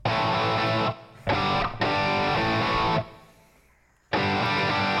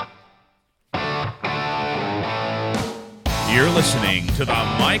You're listening to the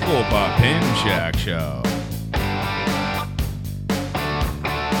Michael Papinchak Show.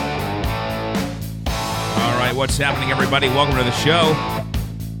 All right, what's happening, everybody? Welcome to the show.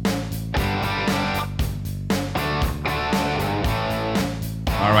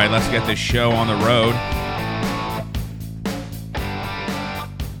 All right, let's get this show on the road.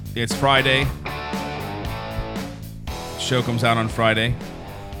 It's Friday. Show comes out on Friday.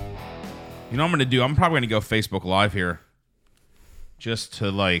 You know what I'm going to do? I'm probably going to go Facebook Live here. Just to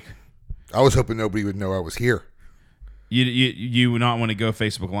like... I was hoping nobody would know I was here. You would not want to go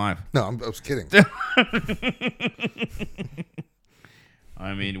Facebook Live? No, I was kidding.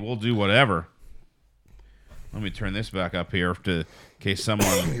 I mean, we'll do whatever. Let me turn this back up here in case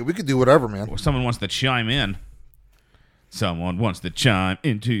someone... We could do whatever, man. Someone wants to chime in. Someone wants to chime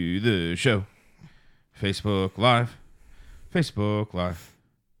into the show. Facebook Live. Facebook Live.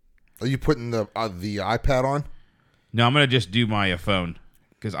 Are you putting the iPad on? No, I'm gonna just do my phone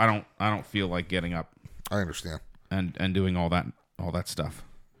because I don't feel like getting up. I understand. And doing all that stuff.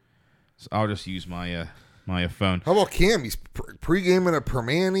 So I'll just use my my phone. How about Cam? He's pre-gaming at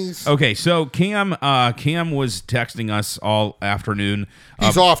Permanis. Okay, so Cam was texting us all afternoon.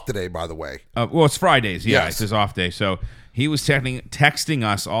 He's off today, by the way. Well, it's Fridays. Yeah, yes. It's his off day. So he was texting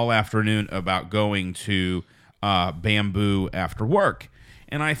us all afternoon about going to Bamboo after work.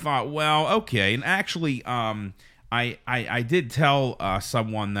 And I thought, well, okay. And actually, I did tell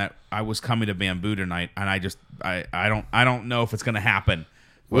someone that I was coming to Bamboo tonight, and I don't know if it's going to happen.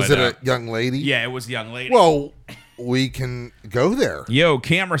 Was it a young lady? Yeah, it was a young lady. Well, we can go there. Yo,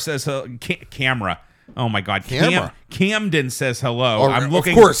 Camera says Camera. Oh my God, Camden says hello. I'm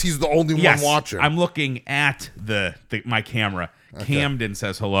looking. Of course, he's the only one watching. I'm looking at my camera. Okay. Camden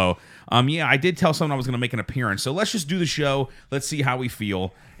says hello. Yeah, I did tell someone I was going to make an appearance. So let's just do the show. Let's see how we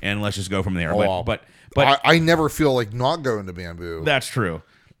feel, and let's just go from there. But I never feel like not going to Bamboo. That's true.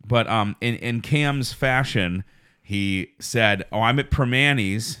 But in Cam's fashion, he said, "Oh, I'm at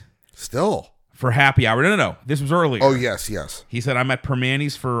Permanis still for happy hour." No. This was earlier. Oh yes. He said, "I'm at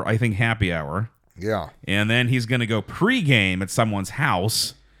Permanis for I think happy hour." Yeah. And then he's going to go pregame at someone's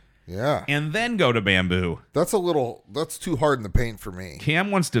house. Yeah. And then go to Bamboo. That's too hard in the paint for me.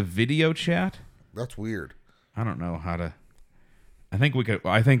 Cam wants to video chat. That's weird. I don't know how to. I think we're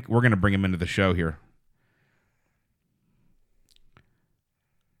going to bring him into the show here.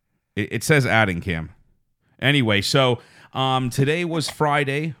 It says adding Cam. Anyway, so today was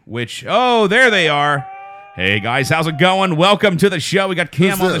Friday, which, there they are. Hey guys, how's it going? Welcome to the show. We got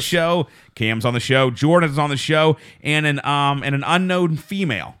Cam on the show. Cam's on the show. Jordan's on the show, and an unknown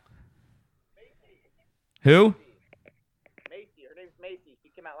female. Who? Macy. Her name's Macy. She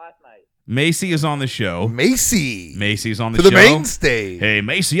came out last night. Macy is on the show. Macy's on the show. show. To the main stage. Hey,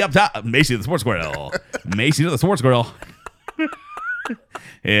 Macy up top. Macy the sports girl. Macy the sports girl.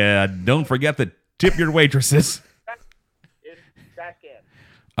 Yeah, don't forget to tip your waitresses.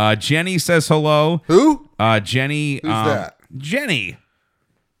 Jenny says hello. Who? Jenny. Who's that? Jenny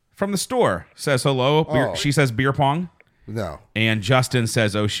from the store says hello. Oh. She says beer pong. No. And Justin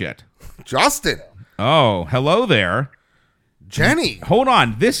says, oh, shit. Justin. Oh, hello there. Jenny. Hold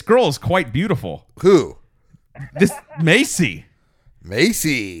on. This girl is quite beautiful. Who? This Macy.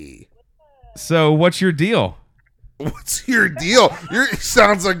 So what's your deal? What's your deal?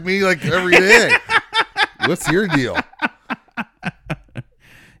 Sounds like me like every day. What's your deal?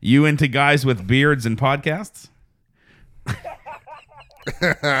 You into guys with beards and podcasts?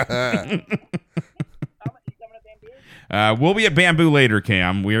 We'll be at Bamboo later,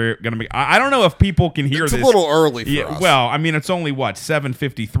 Cam. We're gonna be. I don't know if people can hear this. It's a little early for us. Well, I mean, it's only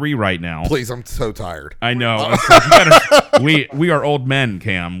 7:53 right now. Please, I'm so tired. I know. We are old men,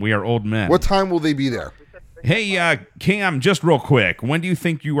 Cam. We are old men. What time will they be there? Hey, Cam, just real quick. When do you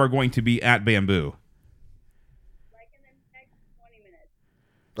think you are going to be at Bamboo?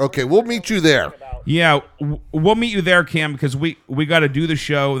 Okay, we'll meet you there. Yeah, we'll meet you there, Cam, because we got to do the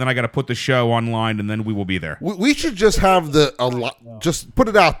show, then I got to put the show online, and then we will be there. We should just have just put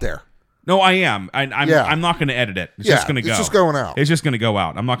it out there. No, I am. I'm not going to edit it. It's just going to go. It's just going out. It's just going to go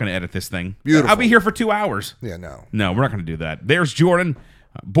out. I'm not going to edit this thing. Beautiful. I'll be here for 2 hours. Yeah, no. No, we're not going to do that. There's Jordan.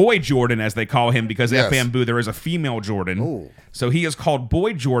 Boy Jordan, as they call him, because at Bamboo there is a female Jordan. Ooh. So he is called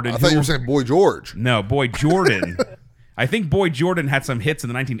Boy Jordan. I thought you were saying Boy George. No, Boy Jordan. I think Boy Jordan had some hits in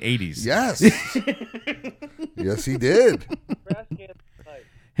the 1980s. Yes. Yes, he did.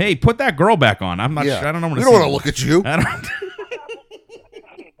 Hey, put that girl back on. I'm not sure. I don't know what to say. We don't want to look at you. I don't.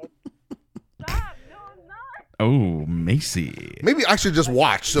 Oh, Macy. Maybe I should just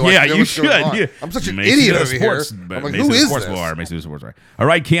watch. So yeah, I can know you what's going on. should. I'm such an Macy idiot over sports, here. I'm like, Macy who is sports this? Bar, Macy the sports bar. All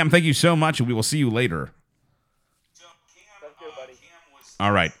right, Cam, thank you so much, and we will see you later.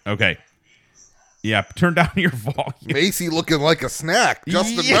 All right. Okay. Yeah, turn down your volume. Macy looking like a snack.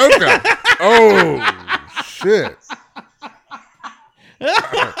 Justin Mocha. Oh, shit.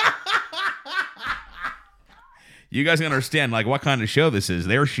 You guys can understand like what kind of show this is.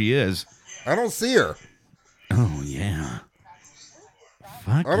 There she is. I don't see her. Oh yeah.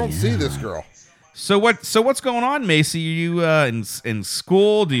 Fuck I don't see this girl. So what's going on, Macy? Are you in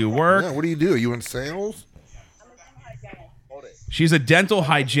school? Do you work? Yeah, what do you do? Are you in sales? She's a dental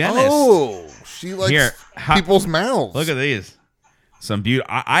hygienist. Oh, she likes Here, people's mouths. Look at these. Some beautiful.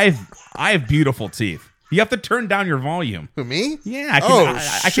 I have beautiful teeth. You have to turn down your volume. Who, me? Yeah,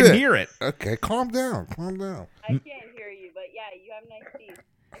 I can hear it. Okay, calm down. Calm down. I can't hear you, but yeah, you have nice teeth.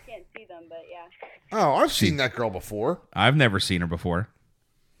 I can't see them, but yeah. Oh, I've seen that girl before. I've never seen her before.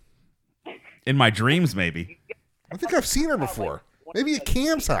 In my dreams, maybe. I think I've seen her before. Maybe at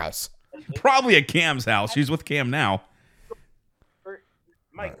Cam's house. Probably at Cam's house. She's with Cam now.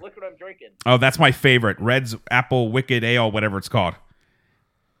 Mike, look what I'm drinking. Oh, that's my favorite. Red's Apple Wicked Ale, whatever it's called.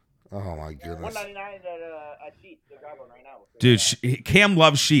 Oh, my goodness. $1.99 at Sheets. They grab one right now. Dude, Cam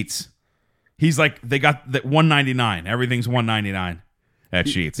loves Sheets. He's like, they got the $1.99. Everything's $1.99 at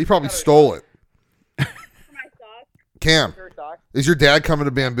Sheets. He probably stole it. My socks. Cam, Sure, socks. is your dad coming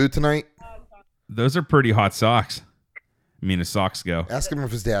to Bamboo tonight? Those are pretty hot socks. I mean, as socks go. Ask him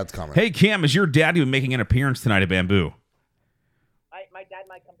if his dad's coming. Hey, Cam, is your dad even making an appearance tonight at Bamboo? My dad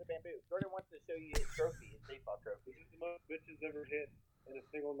might come to Bamboo. Jordan wants to show you his trophy, his baseball trophy. This is the most bitches ever hit in a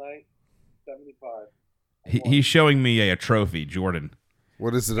single night. 75. He's showing me a trophy, Jordan.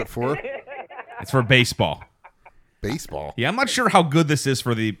 What is it for? It's for baseball. Baseball. Yeah, I'm not sure how good this is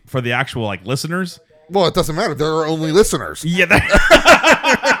for the actual like listeners. Well, it doesn't matter. They're our only listeners. Yeah,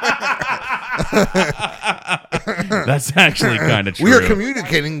 that's actually kind of true. We are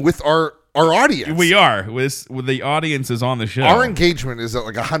communicating with our audience. We are with the audiences on the show. Our engagement is at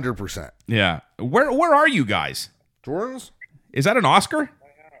like 100%. Yeah, where are you guys? Jordan's? Is that an Oscar?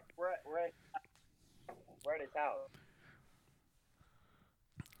 We're at his house.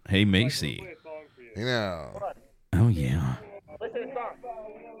 Hey, Macy. Play a song for you. You know. Oh yeah. Listen to the song.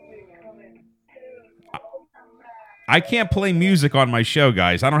 I can't play music on my show,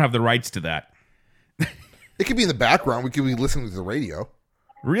 guys. I don't have the rights to that. It could be in the background. We could be listening to the radio.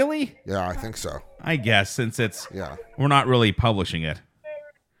 Really? Yeah, I think so. I guess since Yeah. we're not really publishing it,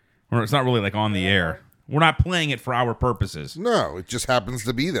 or it's not really like on the air. We're not playing it for our purposes. No, it just happens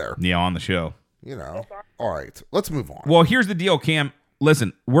to be there. Yeah, on the show. You know. All right. Let's move on. Well, here's the deal, Cam.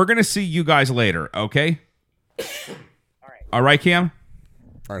 Listen, we're gonna see you guys later, okay? All right, Cam.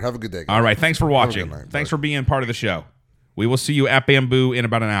 All right. Have a good day, guys. All right. Thanks for watching. good night, Thanks bud. for being part of the show. We will see you at Bamboo in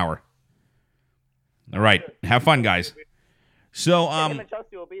about an hour. All right. Have fun, guys. So, Him and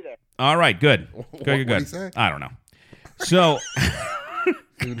Chelsea will be there. all right. Good. What'd Good. he Good. say? I don't know. So,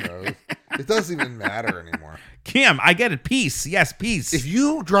 Who knows? It doesn't even matter anymore. Cam, I get it. Peace. Yes, peace. If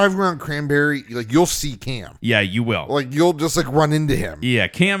you drive around Cranberry, like you'll see Cam. Yeah, you will. Like you'll just like run into him. Yeah,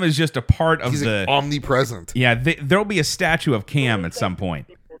 Cam is just a part of He's the. like omnipresent. Yeah, there'll be a statue of Cam at some point.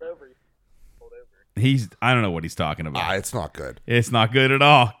 He pulled over. I don't know what he's talking about. It's not good. It's not good at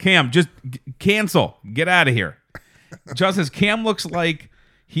all. Cam, just cancel. Get out of here. Just says Cam looks like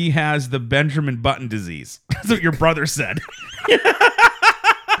he has the Benjamin Button disease. That's what your brother said.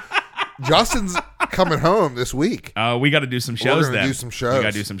 Justin's coming home this week. We got to do some shows gonna then. do some shows. We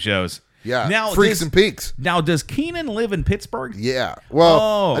got to do some shows. Yeah. Now, Freaks and Peaks. Now, does Keenan live in Pittsburgh? Yeah. Well,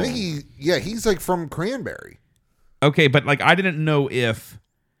 Oh. I think he's like from Cranberry. Okay, but like I didn't know if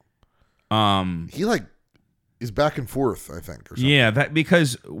He like is back and forth, I think, or something. yeah, that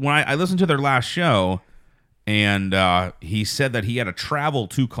because when I listened to their last show and he said that he had to travel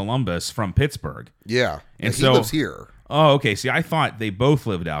to Columbus from Pittsburgh. Yeah. And he so- lives here. Oh, okay. See, I thought they both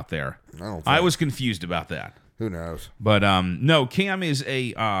lived out there. don't I think. was confused about that. Who knows? But no, Cam is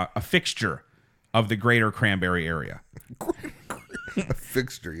a fixture of the greater Cranberry area, A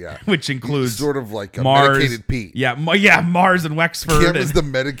fixture, yeah. which includes He's sort of like a Mars, medicated Pete. Yeah, Mars and Wexford. Cam is and- the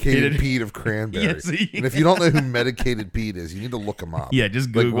medicated Hated- Pete of Cranberry. Yes, he and if you don't know who medicated Pete is, you need to look him up. yeah, just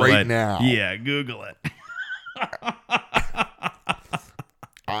like Google right it now. Yeah, Google it.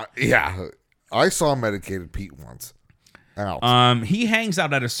 Yeah. I saw medicated Pete once. Out. He hangs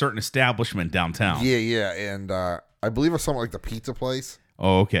out at a certain establishment downtown. Yeah, and I believe it's something like the pizza place.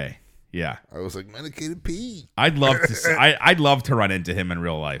 Oh, okay. Yeah, I was like, medicated Pete. I'd love to. I'd love to run into him in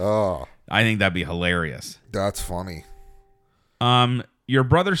real life. Oh, I think that'd be hilarious. that's funny. Your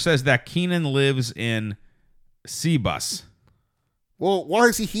brother says that Keenan lives in Seabus. Well, why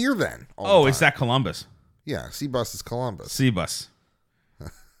is he here then? all the Oh, time? is that Columbus? Yeah, Seabus is Columbus. Seabus.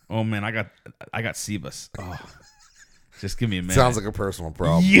 Oh man, I got Seabus. Oh, Just give me a minute. Sounds like a personal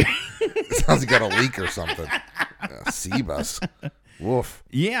problem. Yeah. Sounds like you got a leak or something. C-bus. Woof.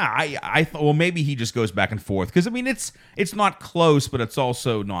 Yeah, I thought, well, maybe he just goes back and forth because I mean it's not close, but it's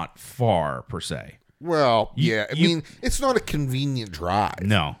also not far per se. Well, yeah. I mean, it's not a convenient drive.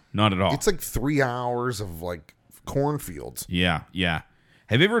 No, not at all. It's like 3 hours of like cornfields. Yeah, yeah.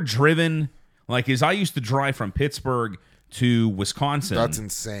 Have you ever driven like? As I used to drive from Pittsburgh to Wisconsin. That's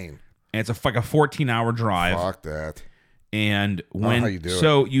insane. And it's like a 14-hour drive. Fuck that. And when how you do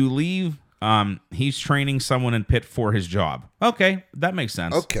so you leave. He's training someone in Pitt for his job. Okay, that makes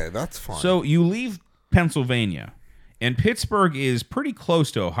sense. Okay, that's fine. So you leave Pennsylvania, and Pittsburgh is pretty close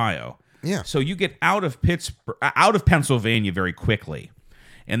to Ohio. Yeah. So you get out of Pennsylvania very quickly,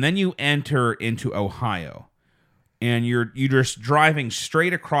 and then you enter into Ohio, and you're just driving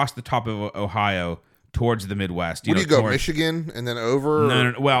straight across the top of Ohio towards the Midwest. Where do you go, Michigan, and then over?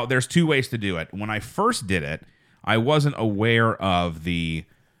 No. Well, there's two ways to do it. When I first did it, I wasn't aware of the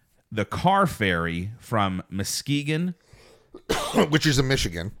car ferry from Muskegon, which is in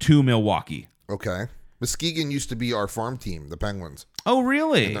Michigan, to Milwaukee. Okay. Muskegon used to be our farm team, the Penguins. Oh,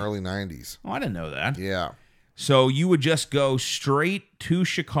 really? In the early 90s. Oh, I didn't know that. Yeah. So you would just go straight to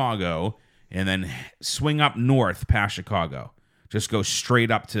Chicago and then swing up north past Chicago. Just go straight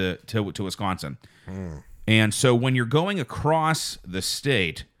up to Wisconsin. And so when you're going across the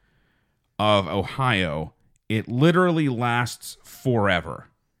state of Ohio, it literally lasts forever.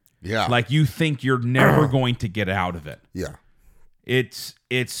 Yeah. Like you think you're never going to get out of it. Yeah. It's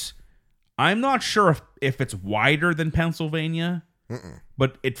I'm not sure if it's wider than Pennsylvania,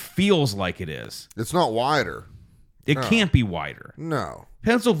 but it feels like it is. It's not wider. It can't be wider. No.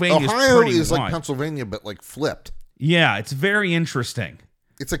 Pennsylvania Ohio is is wide. like Pennsylvania, but like flipped. Yeah, it's very interesting.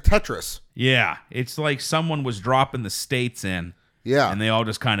 It's like Tetris. Yeah, it's like someone was dropping the states in. Yeah. And they all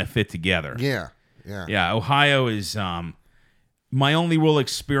just kind of fit together. Yeah. Yeah. Yeah, Ohio is my only real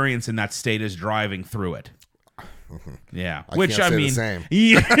experience in that state is driving through it. Yeah, which can't I say mean, the same.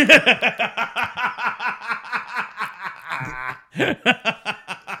 Yeah.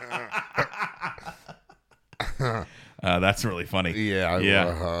 That's really funny.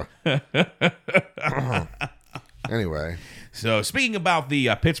 Yeah. Anyway. So speaking about the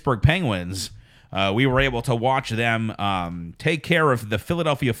Pittsburgh Penguins, we were able to watch them take care of the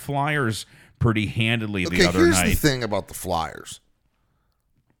Philadelphia Flyers pretty handily the other night. Here's the thing about the Flyers.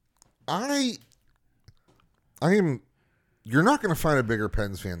 I am. You're not going to find a bigger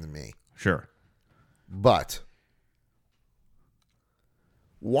Pens fan than me. Sure. But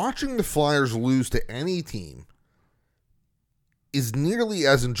watching the Flyers lose to any team is nearly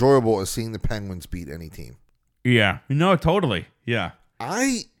as enjoyable as seeing the Penguins beat any team. Yeah. No, totally. Yeah.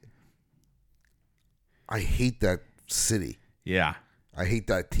 I hate that city. Yeah. I hate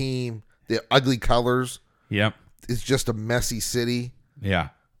that team. The ugly colors. Yep. It's just a messy city. Yeah.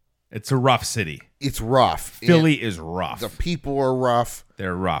 It's a rough city. It's rough. Philly is rough. The people are rough.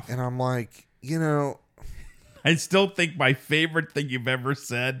 They're rough. And I'm like, I still think my favorite thing you've ever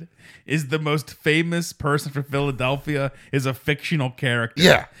said is the most famous person from Philadelphia is a fictional character.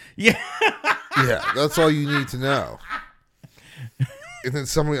 Yeah. Yeah. Yeah, that's all you need to know. And then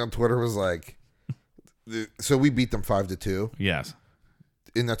somebody on Twitter was like, so we beat them 5-2. Yes.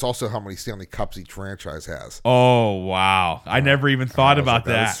 And that's also how many Stanley Cups each franchise has. Oh, wow. I never even thought about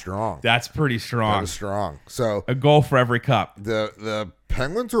that. That is strong. That's pretty strong. That is strong. So a goal for every cup. The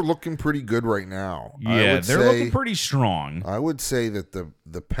Penguins are looking pretty good right now. Yeah, they're looking pretty strong. I would say that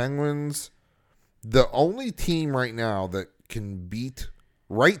the Penguins, the only team right now that can beat,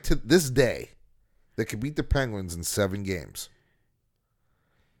 right to this day, that can beat the Penguins in 7 games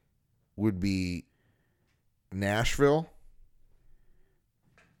would be Nashville,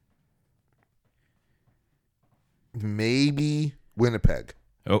 maybe Winnipeg.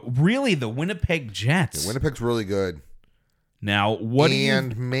 Oh, really? The Winnipeg Jets? Yeah, Winnipeg's really good. Now, what do you...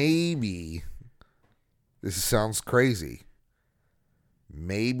 And maybe, this sounds crazy,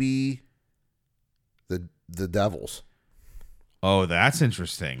 maybe the Devils. Oh, that's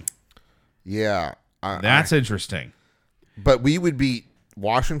interesting. Yeah. That's interesting. But we would beat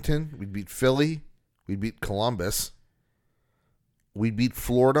Washington. We'd beat Philly. We'd beat Columbus. We'd beat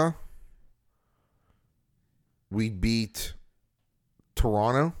Florida. We'd beat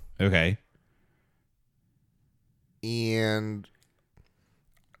Toronto. Okay. And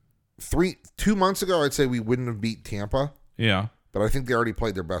 2 months ago, I'd say we wouldn't have beat Tampa. Yeah. But I think they already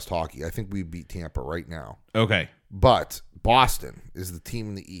played their best hockey. I think we beat Tampa right now. Okay. But Boston is the team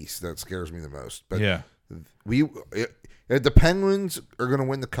in the East that scares me the most. But yeah. If the Penguins are going to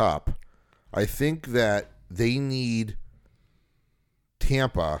win the Cup, I think that they need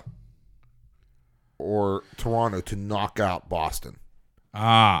Tampa or Toronto to knock out Boston.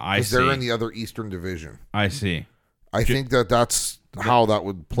 I Because see. they're in the other Eastern Division. I see. I think that's how that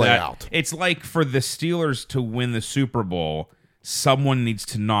would play out. It's like for the Steelers to win the Super Bowl, someone needs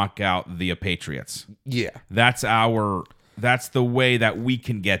to knock out the Patriots. Yeah. That's the way that we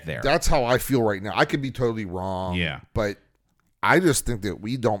can get there. That's how I feel right now. I could be totally wrong. Yeah. But I just think that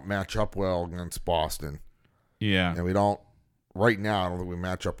we don't match up well against Boston. Yeah. And we don't, right now, I don't think we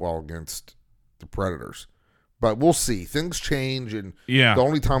match up well against the Predators. But we'll see. Things change. And Yeah. the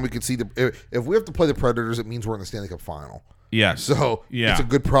only time we can see if we have to play the Predators, it means we're in the Stanley Cup final. Yeah. So Yeah. it's a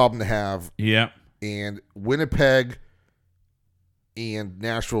good problem to have. Yeah. And Winnipeg and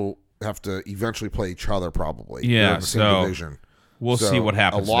Nashville have to eventually play each other probably. Yeah, They're in the same so division. We'll see what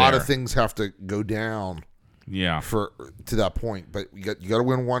happens. A lot there. of things have to go down Yeah. to that point, but you got to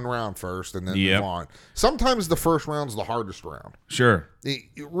win one round first and then Yep. move on. Sometimes the first round's the hardest round. Sure.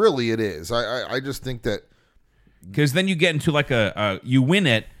 Really, it is. I just think that Because then you get into like you win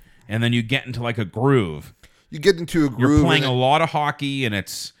it, and then you get into like a groove. you get into a groove. You're playing and a lot of hockey, and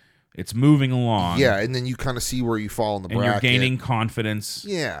it's moving along. yeah, and then you kind of see where you fall in the and bracket. you're gaining confidence.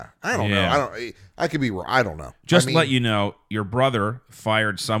 Yeah, I don't Yeah. know. I could be wrong. I don't know. Just I mean, let you know, your brother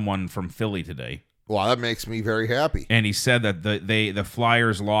fired someone from Philly today, well, that makes me very happy. and he said that the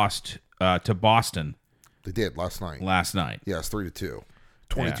Flyers lost to Boston They did last night. last night. Yes, 3-2.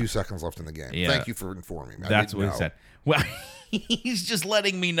 22 seconds left in the game. Yeah. Thank you for informing me. That's what he said. Well, he's just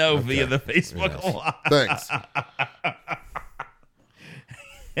letting me know via the Facebook Yes. Live. Thanks.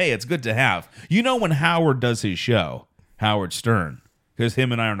 Hey, it's good to have. You know when Howard does his show, Howard Stern, because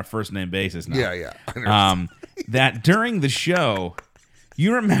him and I are on a first name basis now. Yeah. I understand. That during the show,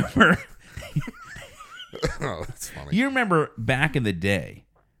 you remember Oh, that's funny. you remember back in the day,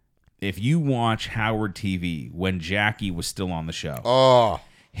 if you watch Howard TV when Jackie was still on the show, Oh,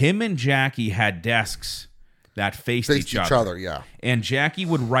 him and Jackie had desks that faced faced each other. Yeah. And Jackie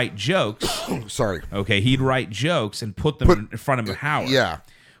would write jokes. Sorry. Okay, he'd write jokes and put them in front of Howard. Yeah.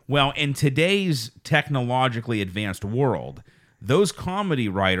 Well, in today's technologically advanced world, those comedy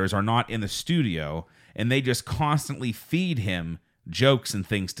writers are not in the studio, and they just constantly feed him jokes and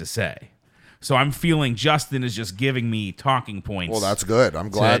things to say. So I'm feeling Justin is just giving me talking points. Well, that's good. I'm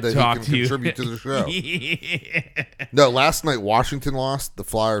glad that he talk can to you. contribute to the show. Yeah. No, last night Washington lost, the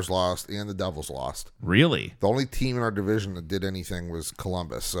Flyers lost, and the Devils lost. Really? The only team in our division that did anything was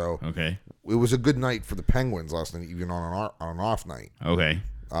Columbus. So Okay. it was a good night for the Penguins last night, even on an off night. Okay.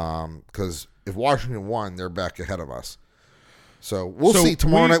 Because if Washington won, they're back ahead of us. So we'll So see.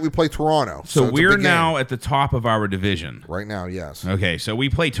 Tomorrow we- night we play Toronto. So it's a we're big now game. at the top of our division. Right now, yes. Okay, so we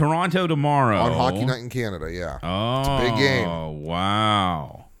play Toronto tomorrow. On Hockey Night in Canada, yeah. Oh, It's a big game.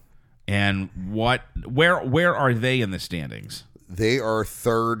 Wow. And where are they in the standings? They are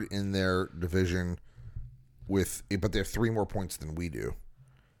third in their division but they have 3 more points than we do.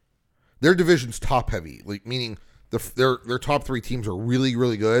 Their division's top heavy, like meaning their top 3 teams are really,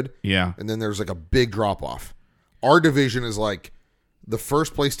 really good. Yeah. And then there's like a big drop off. Our division is like the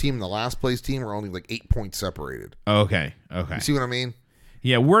first place team and the last place team are only like 8 points separated. Okay. Okay. You see what I mean?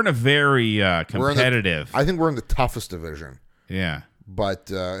 Yeah, we're in a very We're in the- competitive. I think we're in the toughest division. Yeah. But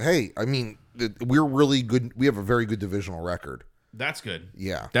hey, I mean, we're really good. We have a very good divisional record. That's good.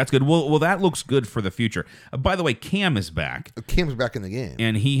 Yeah. That's good. Well, that looks good for the future. By the way, Cam is back, Cam's back in the game.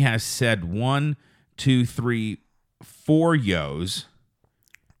 and he has said 1, 2, 3, 4 yos.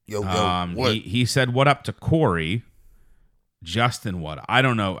 Yo, what? He said what up to Corey. Justin, what? I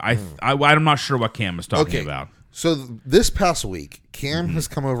don't know. I'm not sure what Cam is talking Okay. about. So this past week, Cam has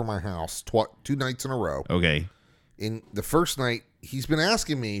come over my house 2 nights in a row. Okay. In the first night, he's been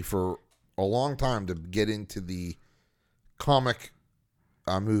asking me for a long time to get into the comic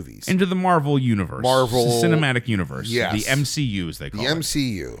movies. Into the Marvel universe. Marvel- Cinematic Universe. Yes. The MCU, as they the call it.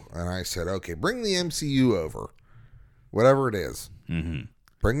 MCU. And I said, okay, bring the MCU over. Whatever it is. Mm-hmm.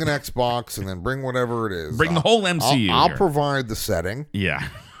 Bring an Xbox and then bring whatever it is. Bring the whole MCU I'll here. provide the setting Yeah.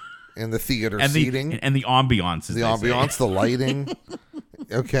 and the theater And seating. and the ambiance. the ambiance, the lighting.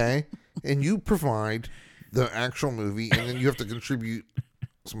 Okay. And you provide the actual movie, and then you have to contribute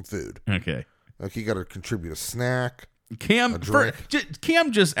some food. Okay. Okay, you got to contribute a snack. Cam, A drink.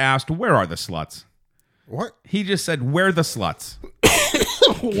 Cam just asked, where are the sluts? What? He just said, where the sluts?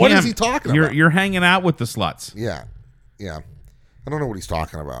 What is Cam, he talking you're, about? You're hanging out with the sluts. Yeah. I don't know what he's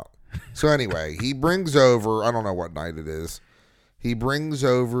talking about. So anyway, he brings over, I don't know what night it is. He brings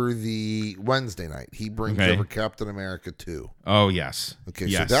over the Wednesday night. He brings Okay. over Captain America 2. Oh, yes. Okay,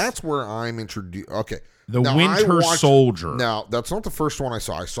 Yes. so that's where I'm introduced. Okay. The Now, Winter Soldier. Now, that's not the first one I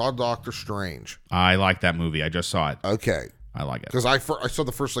saw. I saw Doctor Strange. I like that movie. I just saw it. Okay. I like it. Because I saw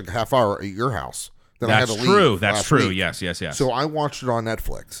the first like half hour at your house. Then I had That's to true. leave That's last true. week. Yes, yes, yes. So I watched it on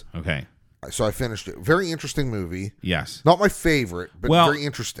Netflix. Okay. So I finished it. Very interesting movie. Yes. Not my favorite, but Well, very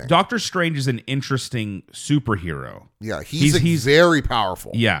interesting. Doctor Strange is an interesting superhero. Yeah, he's very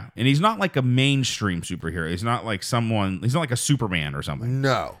powerful. Yeah, and he's not like a mainstream superhero. He's not like he's not like a Superman or something.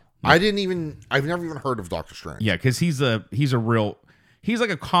 No. I've never even heard of Doctor Strange. Yeah, because he's like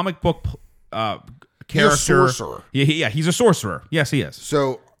a comic book character. He's a sorcerer. Yeah, he's a sorcerer. Yes, he is.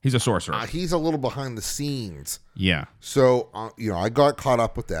 So He's a sorcerer. he's a little behind the scenes. Yeah. So, I got caught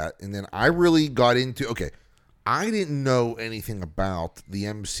up with that. And then I really got into, I didn't know anything about the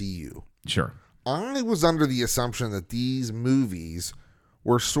MCU. Sure. I was under the assumption that these movies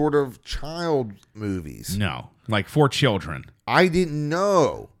were sort of child movies. No, like for children. I didn't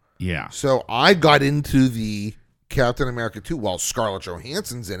know. Yeah. So I got into the Captain America 2 while Scarlett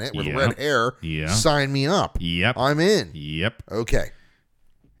Johansson's in it with Yep. red hair. Yeah. Sign me up. Yep. I'm in. Yep. Okay.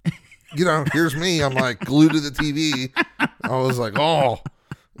 Here's me. I'm like glued to the TV. I was like, oh,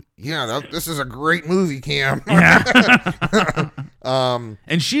 yeah, this is a great movie, Cam.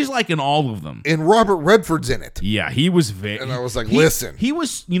 And she's like in all of them. And Robert Redford's in it. Yeah, he was very. And I was like, listen. He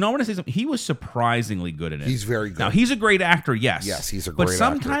was. I want to say something. He was surprisingly good in it. He's very good. Now he's a great actor. Yes. Yes, he's a great But actor.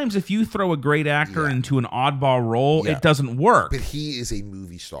 sometimes if you throw a great actor Yeah. into an oddball role, Yeah. it doesn't work. But he is a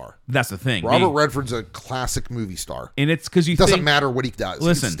movie star. That's the thing. Robert Redford's a classic movie star. And it's because you It doesn't think, matter what he does.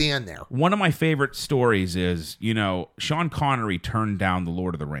 Listen, He can stand there. One of my favorite stories is, Sean Connery turned down The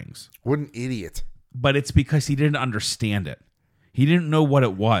Lord of the Rings. What an idiot. But it's because he didn't understand it. He didn't know what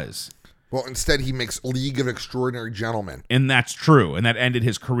it was. Well, instead he makes League of Extraordinary Gentlemen. And that's true. And that ended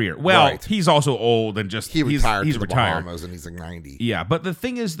his career. Well, Right. he's also old and just He retired he's to the retired. Bahamas and he's like 90. Yeah, but the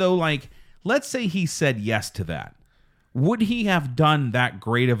thing is though, like, let's say he said yes to that. Would he have done that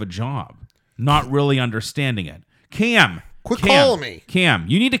great of a job? Not really understanding it. Cam. Quit calling me. Cam,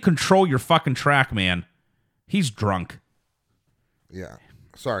 you need to control your fucking track, man. He's drunk. Yeah.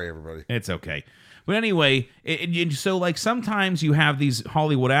 Sorry, everybody. It's okay. But anyway, so like sometimes you have these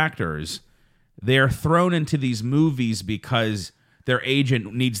Hollywood actors, they're thrown into these movies because their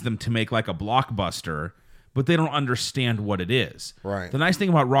agent needs them to make like a blockbuster, but they don't understand what it is. Right. The nice thing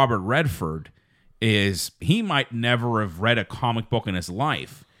about Robert Redford is he might never have read a comic book in his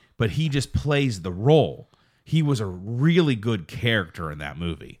life, but he just plays the role. He was a really good character in that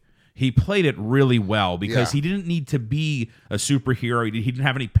movie. He played it really well because Yeah. he didn't need to be a superhero. He didn't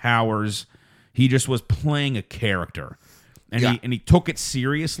have any powers. He just was playing a character. And Yeah. he took it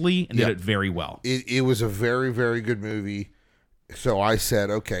seriously and Yeah. did it very well. It was a very, very good movie. So I said,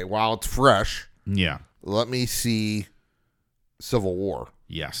 okay, while it's fresh, Yeah. let me see Civil War,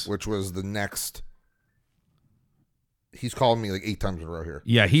 Yes. which was the next. He's called me like 8 times in a row here.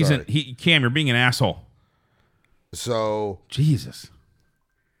 Yeah, Sorry. Cam, you're being an asshole. So Jesus.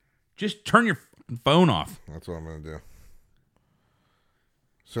 Just turn your phone off. that's what I'm going to do.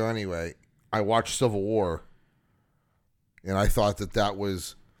 So anyway, I watched Civil War, and I thought that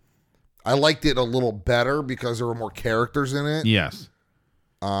was. I liked it a little better because there were more characters in it. Yes.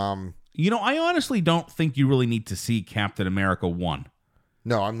 I honestly don't think you really need to see Captain America 1.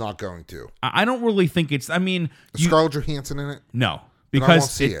 No, I'm not going to. I don't really think it's. I mean, Is Scarlett Johansson in it? no, Then I won't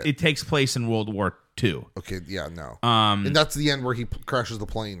because see it. it takes place in World War II. Okay, yeah, no. And that's the end where he crashes the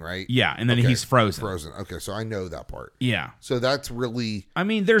plane, right? Yeah, and then Okay, he's frozen. Frozen. Okay, so I know that part. Yeah. So that's really. I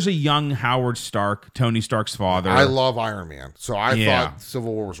mean, there's a young Howard Stark, Tony Stark's father. I love Iron Man, so I Yeah. thought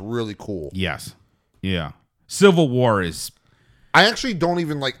Civil War was really cool. Yes. Yeah. Civil War is. I actually don't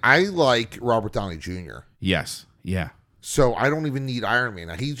even like. I like Robert Downey Jr. Yes. Yeah. So I don't even need Iron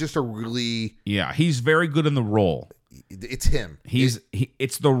Man. He's just a really. Yeah. He's very good in the role. It's him.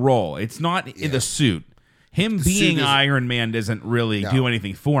 It's the role. It's not in the suit. Him The being suit is- Iron Man doesn't really do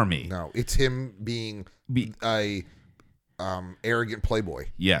anything for me. No, it's him being a arrogant playboy.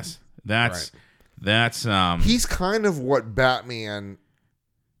 Yes. That's He's kind of what Batman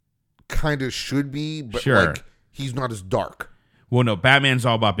kind of should be, but Sure. like he's not as dark. well, no, Batman's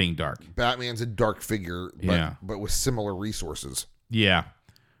all about being dark. Batman's a dark figure, but, Yeah. but with similar resources. Yeah.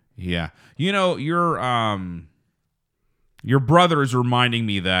 Yeah. Your brother is reminding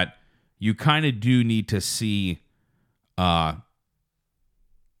me that you kind of do need to see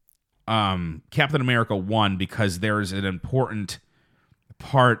Captain America 1 because there's an important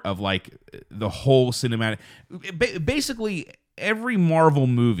part of like the whole cinematic basically every Marvel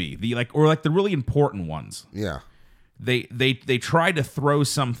movie, the really important ones. Yeah. They try to throw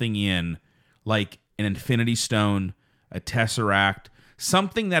something in like an Infinity Stone, a Tesseract,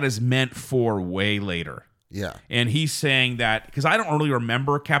 something that is meant for way later. Yeah. And he's saying that because I don't really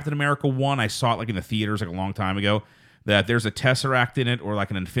remember Captain America 1. I saw it like in the theaters like a long time ago. that there's a Tesseract in it or like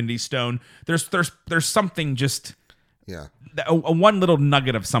an Infinity Stone. There's something just Yeah. a one little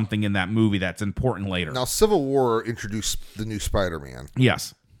nugget of something in that movie that's important later. Now, Civil War introduced the new Spider-Man.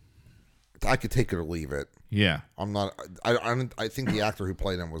 Yes. I could take it or leave it. Yeah. I'm not. I think the actor who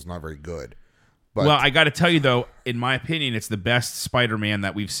played him was not very good. But Well, I got to tell you though, in my opinion, it's the best Spider-Man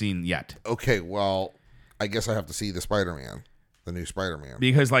that we've seen yet. okay, well, I guess I have to see the Spider-Man, the new Spider-Man.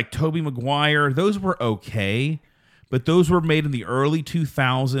 Because like Tobey Maguire, those were okay, but those were made in the early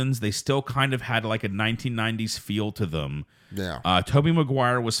 2000s. They still kind of had like a 1990s feel to them. Yeah. Tobey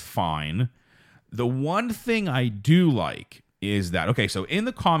Maguire was fine. The one thing I do like is that, okay, so in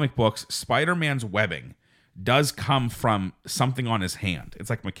the comic books, Spider-Man's webbing does come from something on his hand. It's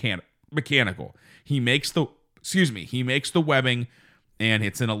like mechanical. He makes the webbing, and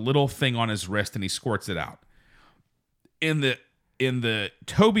it's in a little thing on his wrist, and he squirts it out. In the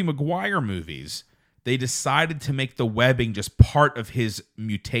Tobey Maguire movies, they decided to make the webbing just part of his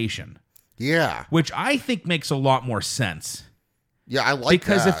mutation, Yeah. which I think makes a lot more sense. Yeah, I like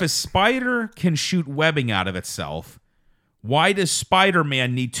Because that. if a spider can shoot webbing out of itself, why does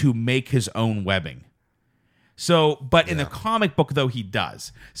Spider-Man need to make his own webbing? So, but in the comic book, though, he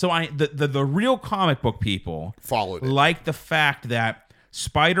does. So the real comic book people Followed it. like the fact that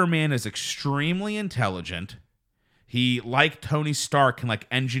Spider-Man is extremely intelligent. He, like Tony Stark, can like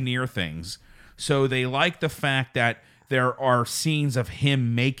engineer things. So they like the fact that there are scenes of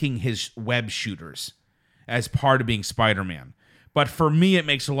him making his web shooters as part of being Spider-Man. But for me, it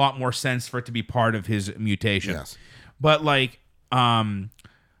makes a lot more sense for it to be part of his mutation. Yes. But like,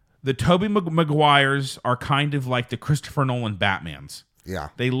 the Tobey Maguires are kind of like the Christopher Nolan Batmans. Yeah.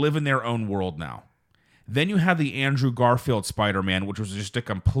 They live in their own world now. Then you have the Andrew Garfield Spider-Man, which was just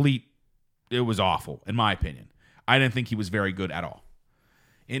it was awful, in my opinion. I didn't think he was very good at all.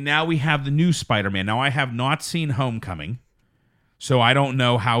 And now we have the new Spider-Man. Now, I have not seen Homecoming, so I don't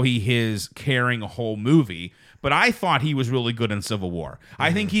know how he is carrying a whole movie, but I thought he was really good in Civil War.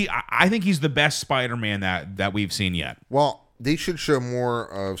 I think he's the best Spider-Man that we've seen yet. Well, they should show more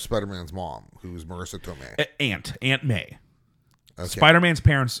of Spider-Man's mom, who's Marissa Tomei. Aunt May. Okay. Spider-Man's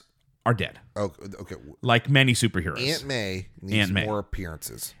parents are dead, Okay. like many superheroes. Aunt May needs more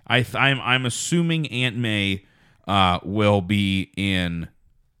appearances. I'm assuming Aunt May will be in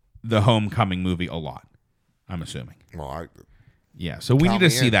the Homecoming movie a lot. I'm assuming. Well, Yeah, so we need to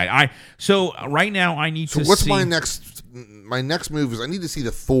see that. So right now I need to see. So what's my next? My next move is I need to see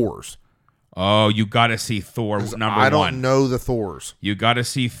the Thors. Oh, you got to see Thor number 1. I don't know the Thors. You got to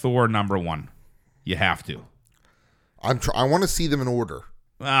see Thor number 1. You have to. I want to see them in order.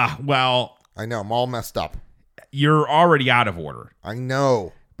 Well, I know I'm all messed up. you're already out of order. I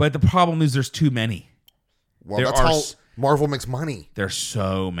know. But the problem is there's too many. Well, There that's are how s- Marvel makes money. There's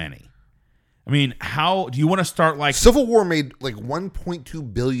so many. I mean, how do you want to start like Civil War made like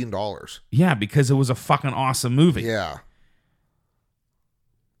 $1.2 billion. Yeah, because it was a fucking awesome movie. Yeah.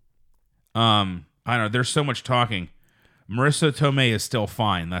 I don't know. There's so much talking. Marissa Tomei is still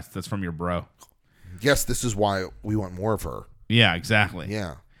fine. That's from your bro. Yes, this is why we want more of her. Yeah, exactly.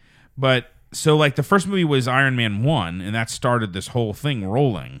 Yeah. But so like the first movie was Iron Man 1, and that started this whole thing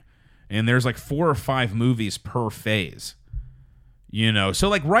rolling. And there's like 4 or 5 movies per phase. You know, so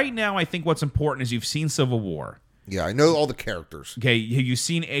like right now, I think what's important is you've seen Civil War. Yeah, I know all the characters. Okay, you've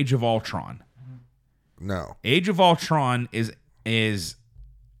seen Age of Ultron. No. Age of Ultron is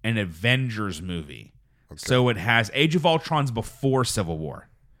an Avengers movie. Okay. So it has Age of Ultron's before Civil War.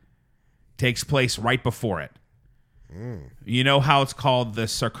 Takes place right before it. You know how it's called the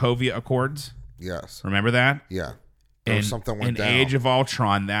Sokovia Accords? Yes. Remember that? Yeah. There was something went in down. Age of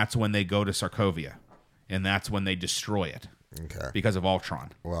Ultron, that's when they go to Sokovia. And that's when they destroy it Okay. because of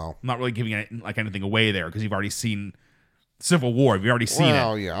Ultron. Well. I'm not really giving anything away there because you've already seen Civil War. You've already seen it.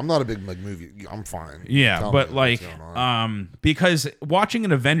 Well, yeah. I'm not a big movie. I'm fine. Yeah, Tell but me like, what's going on. because watching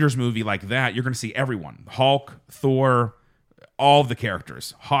an Avengers movie like that, you're going to see everyone: Hulk, Thor, all of the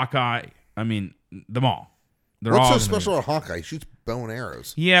characters, Hawkeye. I mean, them all. They're What's all so gonna be- special about Hawkeye? He shoots bow and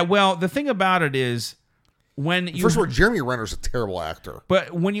arrows. Yeah, well, the thing about it is when you First of all, Jeremy Renner's a terrible actor.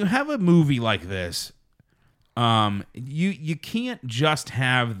 but when you have a movie like this, you can't just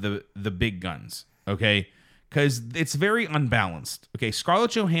have the big guns, okay? Because it's very unbalanced. Okay,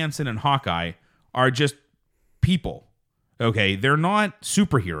 Scarlett Johansson and Hawkeye are just people. Okay, they're not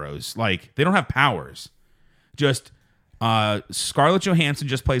superheroes. Like they don't have powers. Just Scarlett Johansson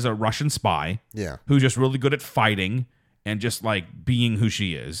just plays a Russian spy. Yeah. Who's just really good at fighting and just like being who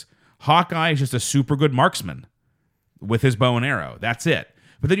she is. Hawkeye is just a super good marksman with his bow and arrow. That's it.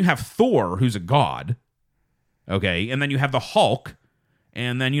 But then you have Thor, who's a god. Okay, and then you have the Hulk,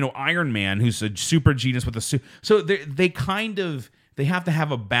 And then, Iron Man, who's a super genius with a suit. So they have to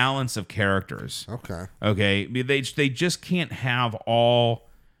have a balance of characters. Okay. Okay? They just can't have all,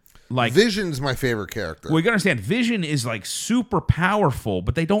 like... Vision's my favorite character. Well, you gotta understand, Vision is, like, super powerful,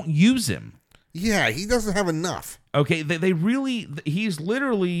 but they don't use him. Yeah, he doesn't have enough. Okay? They really... He's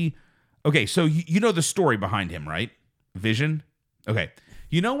literally... Okay, so you know the story behind him, right? Vision? Okay.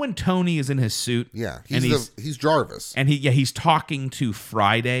 You know when Tony is in his suit? Yeah, and he's Jarvis. And he's talking to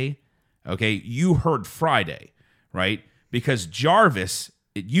Friday. Okay, you heard Friday, right? Because Jarvis,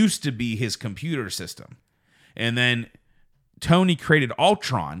 it used to be his computer system. And then Tony created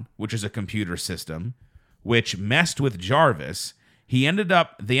Ultron, which is a computer system, which messed with Jarvis. They ended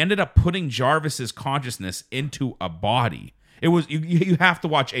up putting Jarvis's consciousness into a body. It was you have to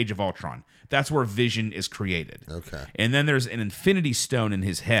watch Age of Ultron. That's where Vision is created. Okay. And then there's an Infinity Stone in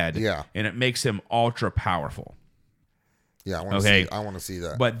his head. Yeah. And it makes him ultra powerful. Yeah, I want to see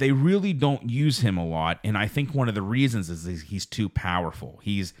that. But they really don't use him a lot, and I think one of the reasons is he's too powerful.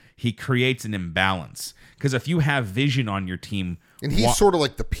 He creates an imbalance. Because if you have Vision on your team, and he's sort of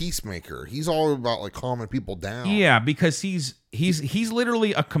like the peacemaker. He's all about like calming people down. Yeah, because he's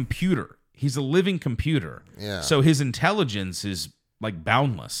literally a computer. He's a living computer. Yeah. So his intelligence is like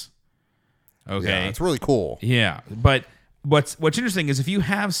boundless. Okay. Yeah, it's really cool. Yeah, but what's interesting is if you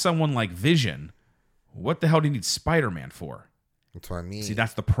have someone like Vision, what the hell do you need Spider-Man for? That's what I mean. See,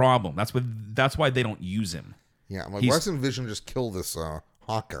 that's the problem. That's why they don't use him. Yeah, I'm like, why doesn't Vision just kill this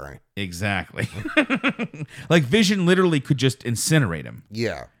Hawkeye? Exactly. Like Vision literally could just incinerate him.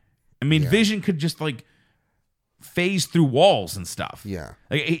 Yeah. I mean, Vision could just like phase through walls and stuff. Yeah.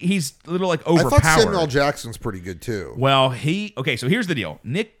 Like he's a little like overpowered. I thought Samuel L. Jackson's pretty good too. Well, so here's the deal.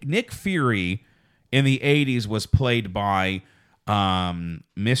 Nick Fury in the 80s was played by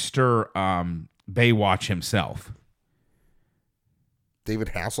Mr. Baywatch himself. David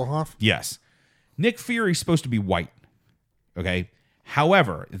Hasselhoff? Yes. Nick Fury's supposed to be white. Okay?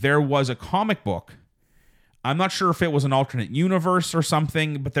 However, there was a comic book. I'm not sure if it was an alternate universe or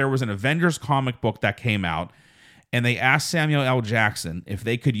something, but there was an Avengers comic book that came out, and they asked Samuel L. Jackson if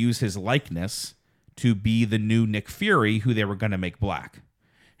they could use his likeness to be the new Nick Fury, who they were going to make black.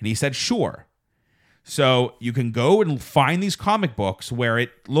 And he said, sure. So you can go and find these comic books where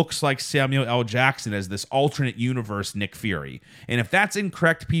it looks like Samuel L. Jackson as this alternate universe Nick Fury. And if that's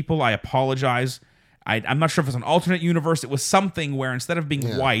incorrect, people, I apologize. I'm not sure if it's an alternate universe. It was something where instead of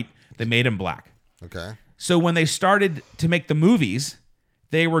being white, they made him black. Okay. So when they started to make the movies,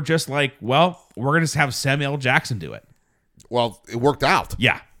 they were just like, well, we're going to have Samuel L. Jackson do it. Well, it worked out.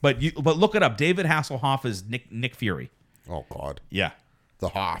 Yeah. But look it up. David Hasselhoff is Nick Fury. Oh, God. Yeah. The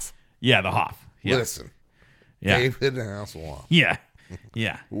Hoff. Yeah, the Hoff. Yeah. Listen. Yeah. David Hasselhoff. Yeah.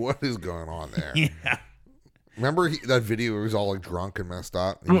 Yeah. What is going on there? Yeah. Remember that video where he was all like drunk and messed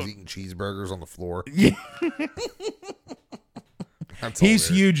up? He was eating cheeseburgers on the floor. Yeah. He's hilarious.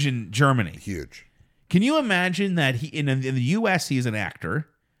 huge in Germany. Huge. Can you imagine that he in the U.S. he's an actor?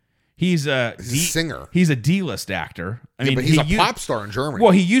 He's a singer. He's a D-list actor. I mean, but he's a pop star in Germany.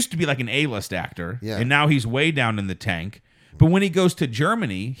 Well, he used to be like an A-list actor, Yeah. and now he's way down in the tank. But when he goes to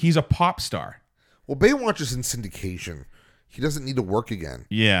Germany, he's a pop star. Well, Baywatch is in syndication. He doesn't need to work again.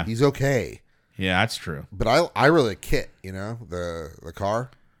 Yeah. He's okay. Yeah, that's true. But I really like Kit, the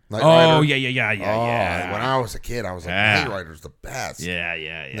car. Knight Oh, Rider. yeah. When I was a kid, I was like, Yeah. Knight Rider's the best. Yeah.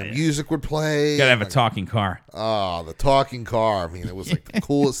 The music would play. Gotta have a like, talking car. Oh, the talking car. I mean, it was like the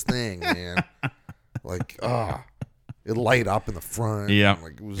coolest thing, man. Like, it light up in the front. Yeah.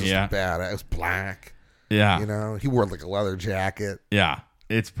 Like, it was just bad. It was black. Yeah. You know, he wore like a leather jacket. Yeah.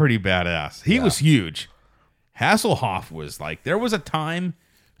 It's pretty badass. He was huge. Hasselhoff was like, there was a time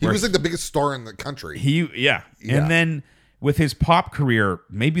He where was like the biggest star in the country. Yeah. And then with his pop career,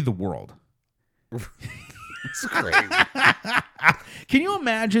 maybe the world. It's crazy. Can you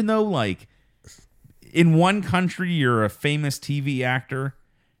imagine though, like in one country you're a famous TV actor,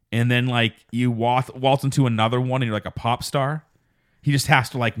 and then like you waltz into another one and you're like a pop star? He just has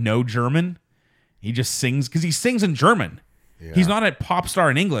to like know German. He just sings because he sings in German. Yeah. He's not a pop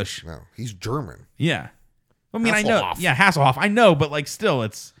star in English. No, he's German. Yeah. I mean, I know. Hasselhoff. Yeah, Hasselhoff. I know, but like still,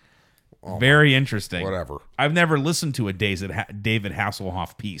 it's very interesting. Whatever. I've never listened to a David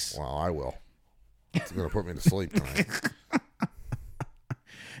Hasselhoff piece. Well, I will. It's going to put me to sleep tonight.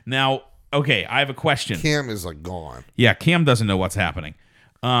 Now, okay, I have a question. Cam is like gone. Yeah, Cam doesn't know what's happening.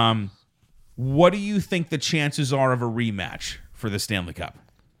 What do you think the chances are of a rematch for the Stanley Cup?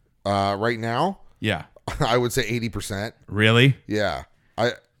 Right now, Yeah. I would say 80%. Really? Yeah.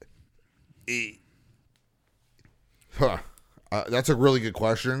 That's a really good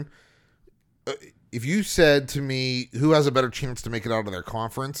question. if you said to me who has a better chance to make it out of their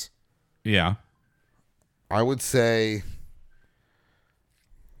conference, Yeah. I would say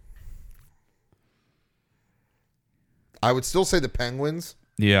I would still say the Penguins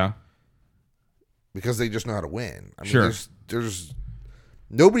Yeah. because they just know how to win. I mean, Sure. there's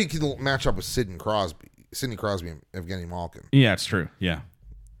nobody can match up with Sidney Crosby and Evgeny Malkin. Yeah, it's true. Yeah.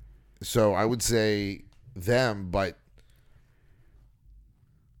 So I would say them, but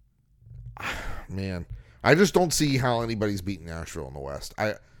man, I just don't see how anybody's beating Nashville in the West.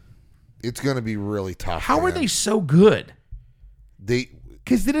 It's going to be really tough. How are man. they so good? They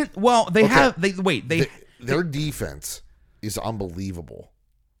Because they didn't. Well, they Okay. have. They wait. their defense is unbelievable.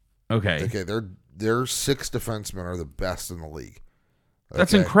 Okay. Okay, their 6 defensemen are the best in the league.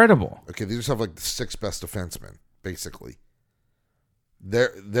 That's Okay? incredible. Okay, they just have like the 6 best defensemen, basically.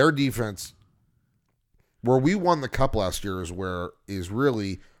 Their defense, where we won the cup last year, is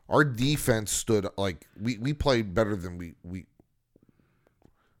really our defense stood like we played better than we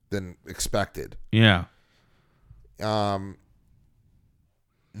than expected. Yeah.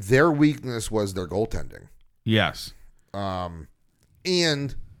 Their weakness was their goaltending. Yes. And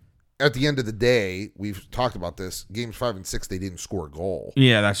at the end of the day, we've talked about this. Games 5 and 6, they didn't score a goal.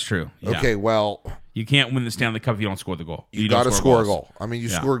 Yeah, that's true. Yeah. Okay, well, You can't win the Stanley Cup if you don't score the goal. you don't got to score a goals. goal. I mean, you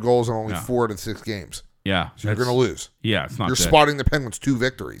Yeah. scored goals in only Yeah. 4 out of 6 games, Yeah. so you're going to lose. Yeah, it's not You're good. spotting the Penguins 2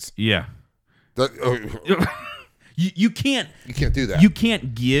 victories. Yeah. That, You can't. you can't do that. You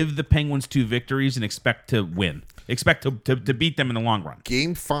can't give the Penguins 2 victories and expect to win. Expect to beat them in the long run.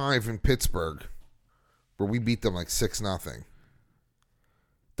 Game 5 in Pittsburgh, where we beat them like 6-0.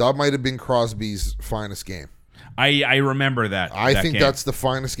 That might have been Crosby's finest game. I remember that. I that think game. that's the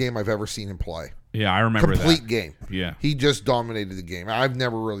finest game I've ever seen him play. Yeah, I remember Complete that. game. Yeah. He just dominated the game. I've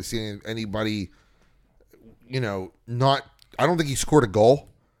never really seen anybody, not. I don't think he scored a goal.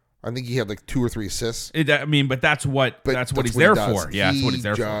 I think he had like 2 or 3 assists. But that's what But that's what he's he there does. for. Yeah, that's what he's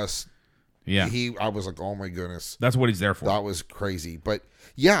there for. Yeah, I was like, oh my goodness, that's what he's there for. that was crazy. But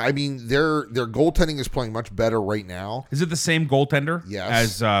yeah, I mean, their goaltending is playing much better right now. Is it the same goaltender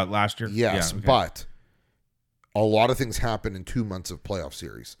Yes. as last year? Yes, Yeah, okay. but a lot of things happen in 2 months of playoff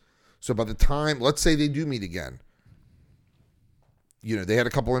series. So by the time, let's say they do meet again, they had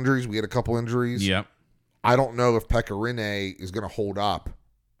a couple injuries. We had a couple injuries. Yep. I don't know if Pekka Rinne is going to hold up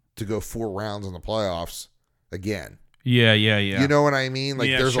to go 4 rounds in the playoffs again. Yeah. You know what I mean? Like,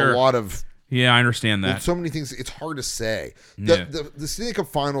 Yeah, there's sure. a lot of Yeah, I understand there's that. so many things. It's hard to say. Yeah. The Stanley Cup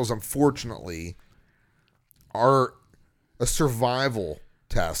Finals, unfortunately, are a survival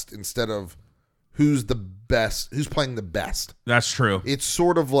test instead of who's the best, who's playing the best. That's true. It's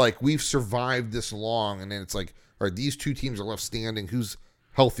sort of like we've survived this long, and then it's like, all right, these 2 teams are left standing. Who's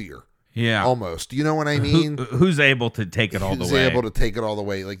healthier? Yeah. Almost. You know what I mean? Who's able to take it all the Who's way? able to take it all the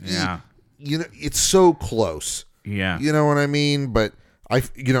way? Like, Yeah. it's so close. Yeah. You know what I mean? But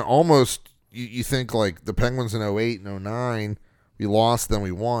almost you think like the Penguins in 08 and 09, we lost, then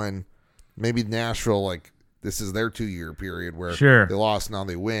we won. Maybe Nashville, like this is their 2-year period where Sure. they lost, now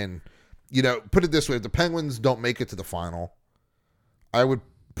they win. Put it this way: if the Penguins don't make it to the final, I would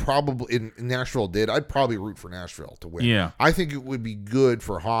probably, in Nashville did, I'd probably root for Nashville to win. Yeah. I think it would be good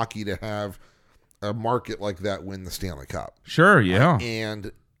for hockey to have a market like that win the Stanley Cup. Sure. Yeah.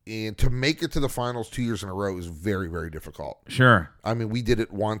 And to make it to the finals 2 years in a row is very, very difficult. Sure. I mean, we did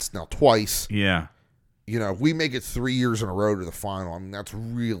it once, now twice. Yeah. If we make it 3 years in a row to the final, I mean, that's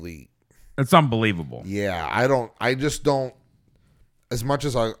really, It's unbelievable. yeah, I just don't, as much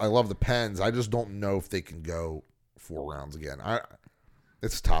as I love the Pens, I just don't know if they can go 4 rounds again.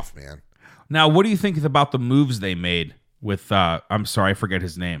 It's tough, man. Now, what do you think about the moves they made with? I'm sorry, I forget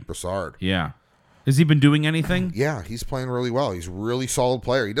his name. Brassard. Yeah. Has he been doing anything? Yeah, he's playing really well. He's a really solid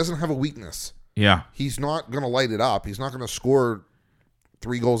player. He doesn't have a weakness. Yeah. He's not going to light it up. He's not going to score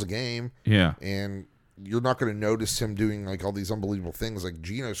 3 goals a game. Yeah. And you're not going to notice him doing like all these unbelievable things. Like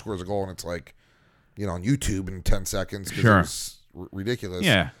Gino scores a goal and it's like, on YouTube in 10 seconds. 'Cause Sure. It's ridiculous.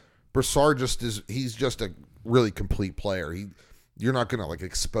 Yeah. Brassard he's just a really complete player. You're not going to like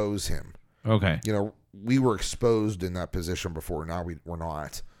expose him. Okay. We were exposed in that position before. Now we're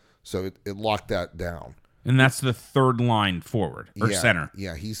not. So it locked that down. And that's the third line forward or center.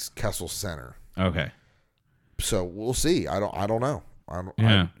 Yeah, he's Kessel's center. Okay. So we'll see. I don't know.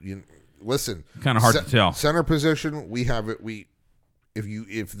 Yeah. Listen, Kind of hard to tell. Center position, we have it.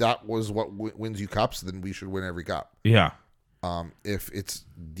 If that was what wins you cups, then we should win every cup. Yeah. If it's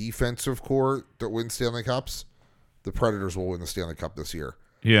defensive core that wins Stanley Cups, the Predators will win the Stanley Cup this year.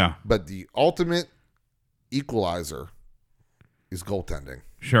 Yeah. But the ultimate equalizer is goaltending.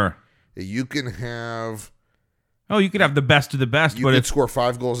 Sure. You can have Oh, you could have the best of the best, You but could it's score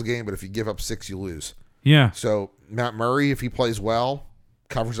 5 goals a game, but if you give up 6, you lose. yeah, So Matt Murray, if he plays well,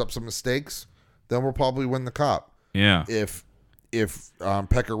 covers up some mistakes, then we'll probably win the cup. yeah, If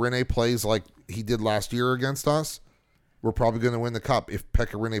Pekka Rinne plays like he did last year against us, we're probably going to win the cup. If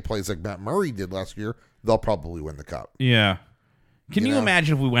Pekka Rinne plays like Matt Murray did last year, they'll probably win the cup. yeah. Can you know?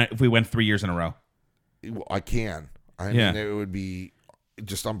 imagine if we went 3 years in a row? I can. I Yeah. mean, it would be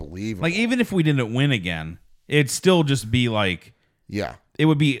just unbelievable. Like even if we didn't win again, it'd still just be like Yeah. it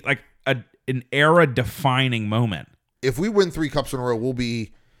would be like an era defining moment. If we win 3 cups in a row, we'll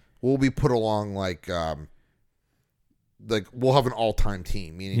be put along like we'll have an all-time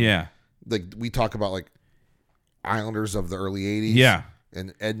team. Meaning, Yeah, like we talk about like Islanders of the early 80s. yeah,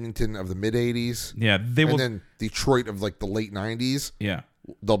 And Edmonton of the mid 80s. yeah. They will. And then Detroit of like the late 90s. Yeah,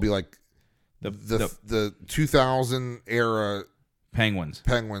 They'll be like the the 2000 era Penguins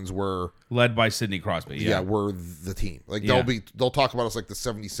Penguins were led by Sidney Crosby. yeah, Yeah, were the team. Like Yeah. they'll talk about us like the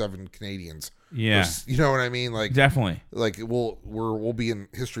 77 Canadians. yeah, You know what I mean? Like definitely. like we'll be in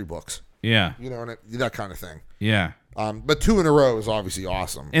history books. Yeah, You know, and that kind of thing. yeah. But 2 in a row is obviously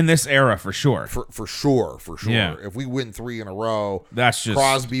awesome. In this era, for sure. For sure. Yeah. If we win 3 in a row, That's just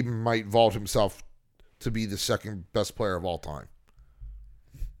Crosby might vault himself to be the second best player of all time.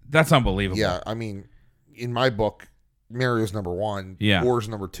 that's unbelievable. Yeah, I mean, in my book, Mario's number 1. Yeah. Orr's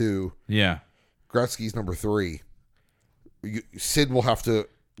number 2. yeah, Gretzky's number 3. Sid will have to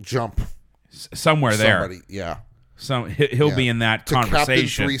jump somewhere there. somebody. Yeah. He'll Yeah. be in that To captain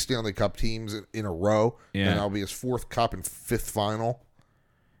conversation. 3 Stanley Cup teams in a row, Yeah. and that'll be his 4th cup and 5th final.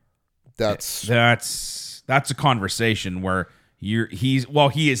 That's That's a conversation where he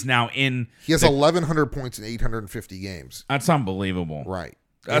is now in. he has 1,100 points in 850 games. That's unbelievable. Right.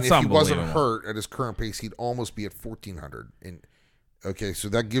 That's and if he wasn't unbelievable. hurt at his current pace, he'd almost be at 1,400. And okay, so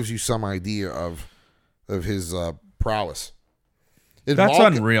that gives you some idea of his prowess. And That's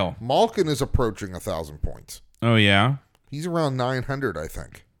unreal. Malkin is approaching 1,000 points. Oh yeah, He's around 900, I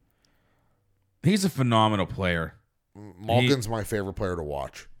think. he's a phenomenal player. Malkin's my favorite player to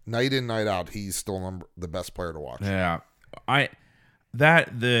watch. Night in, night out, he's still the best player to watch. Yeah,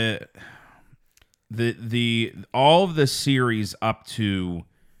 the all of the series up to,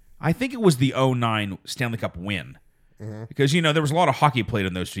 I think it was the 09 Stanley Cup win. Because there was a lot of hockey played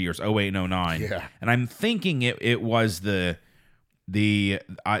in those 2 years, 08 and 09. Yeah. And I'm thinking it was the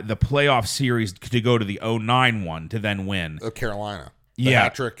playoff series to go to the 09 one to then win. Carolina. The Yeah.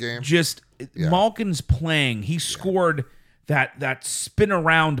 hat trick game. Just Malkin's playing. He scored that spin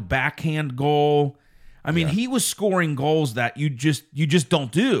around backhand goal. I mean, he was scoring goals that you just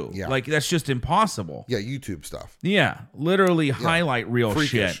don't do. Yeah. Like that's just impossible. Yeah, YouTube stuff. Yeah, literally highlight reel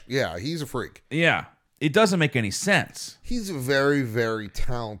Freakish. shit. Yeah, he's a freak. Yeah, it doesn't make any sense. He's a very, very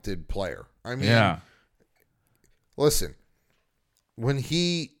talented player. I mean, Yeah, listen, when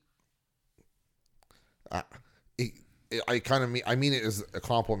I mean it as a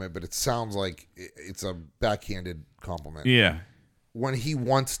compliment, but it sounds like it's a backhanded compliment. yeah, When he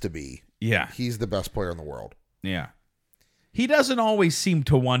wants to be, yeah, he's the best player in the world. yeah. He doesn't always seem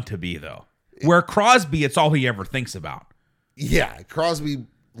to want to be though. Where Crosby, it's all he ever thinks about. Yeah, Crosby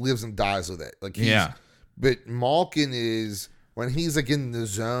lives and dies with it. Like but Malkin is when he's like in the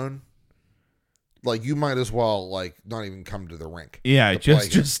zone, like you might as well like not even come to the rink. Yeah, to play him.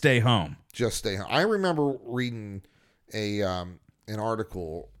 just stay home. Just stay home. I remember reading an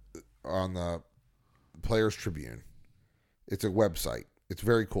article on the Players Tribune. It's a website. It's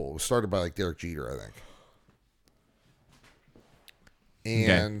very cool. It was started by like Derek Jeter, I think.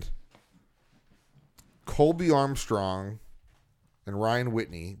 And Colby Armstrong and Ryan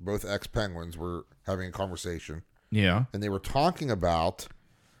Whitney, both ex-Penguins, were having a conversation. Yeah. And they were talking about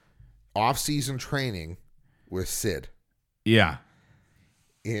off-season training with Sid. Yeah.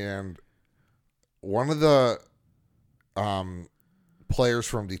 And one of the players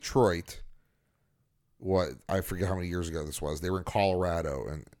from Detroit, I forget how many years ago this was, they were in Colorado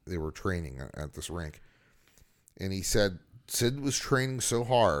and they were training at this rink. And he said Sid was training so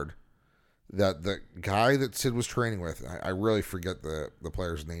hard that the guy that Sid was training with, I really forget the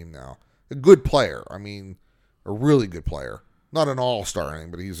player's name now, a good player. I mean, a really good player. Not an all-star or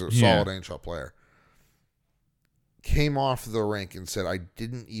anything, but he's a solid NHL player. Came off the rink and said, I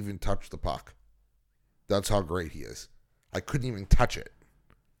didn't even touch the puck. That's how great he is. I couldn't even touch it.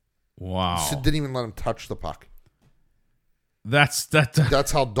 Wow. Sid didn't even let him touch the puck. That's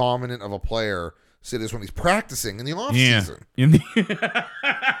how dominant of a player Sid is when he's practicing in the offseason.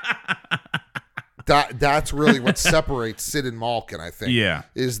 That's really what separates Sid and Malkin, I think. Yeah.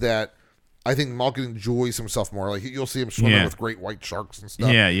 Is that I think Malkin enjoys himself more. Like you'll see him swimming with great white sharks and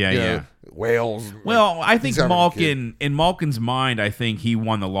stuff. Yeah. Whales. Well, like, I think Malkin, in Malkin's mind, I think he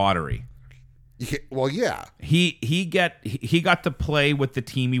won the lottery. Well, yeah. He got to play with the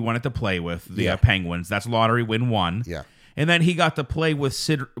team he wanted to play with, the Penguins. That's lottery win 1. Yeah. And then he got to play with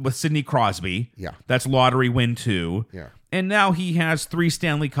Sidney Crosby. Yeah. That's lottery win 2. Yeah. And now he has 3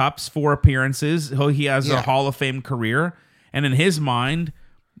 Stanley Cups, 4 appearances. He has a Hall of Fame career. And in his mind,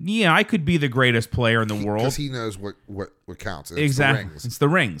 I could be the greatest player in the world. Because he knows what counts. Exactly. It's the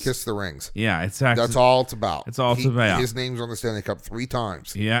rings. Kiss the rings. Yeah, exactly. That's all it's about. It's all it's about. His name's on the Stanley Cup 3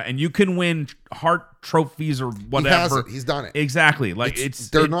 times. Yeah, and you can win Hart trophies or whatever. He has it. He's done it. Exactly. Like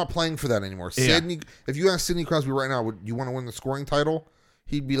they're not playing for that anymore. Sidney, if you ask Sidney Crosby right now, would you want to win the scoring title?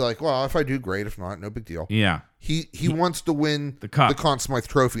 He'd be like, well, if I do, great. If not, no big deal. Yeah. He wants to win the cup, the Conn Smythe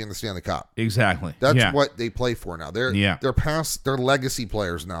Trophy and the Stanley Cup. Exactly. That's what they play for now. They're past. They're legacy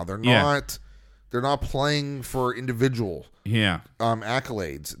players now. They're not. They're not playing for individual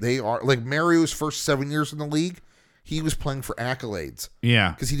accolades. They are like Mario's first 7 years in the league. He was playing for accolades.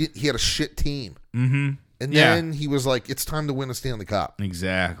 Yeah, because he had a shit team. Mm-hmm. And then he was like, it's time to win a Stanley Cup.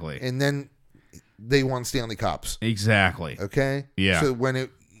 Exactly. And then they won Stanley Cups. Exactly. Okay. Yeah. So when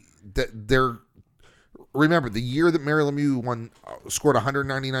remember the year that Mario Lemieux scored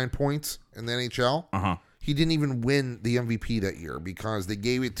 199 points in the NHL. He didn't even win the MVP that year because they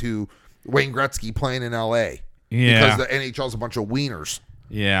gave it to Wayne Gretzky playing in L.A. Yeah. Because the NHL is a bunch of wieners.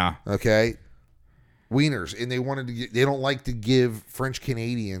 Yeah. Okay. Wieners, and they don't like to give French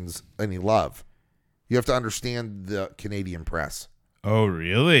Canadians any love. You have to understand the Canadian press. Oh,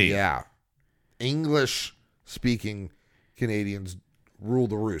 really? Yeah. English speaking Canadians rule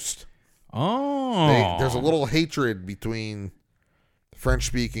the roost. Oh. There's a little hatred between French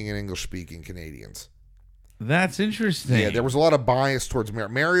speaking and English speaking Canadians. That's interesting. Yeah, there was a lot of bias towards Mario.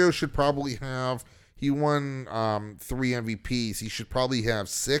 Mario should probably have. He won 3 MVPs. He should probably have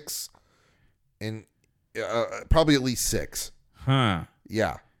 6, and probably at least 6. Huh?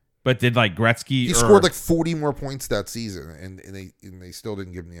 Yeah. But did like Gretzky? He scored like 40 more points that season, and they still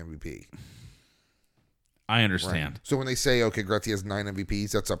didn't give him the MVP. I understand. Right. So when they say, okay, Gretzky has 9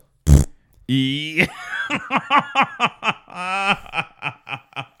 MVPs, that's a. Yeah.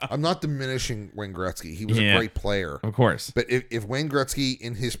 I'm not diminishing Wayne Gretzky. He was a great player. Of course. But if Wayne Gretzky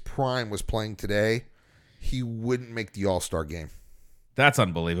in his prime was playing today, he wouldn't make the All-Star game. That's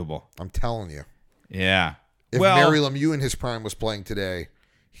unbelievable. I'm telling you. Yeah. If Mario Lemieux in his prime was playing today,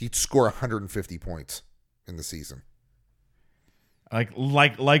 he'd score 150 points in the season.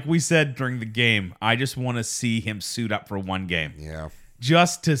 Like we said during the game, I just want to see him suit up for one game. Yeah.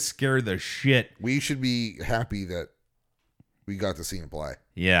 Just to scare the shit. We should be happy that we got to see him play.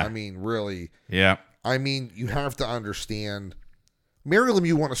 Yeah. I mean, really. Yeah. I mean, you have to understand. Mario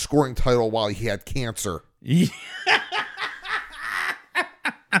Lemieux won a scoring title while he had cancer.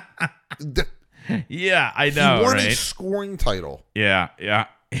 Yeah, I know, He won right? a scoring title. Yeah, yeah.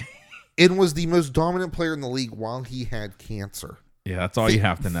 And was the most dominant player in the league while he had cancer. Yeah, that's all you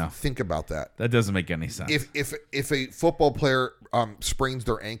have to know. Think about that. That doesn't make any sense. If a football player sprains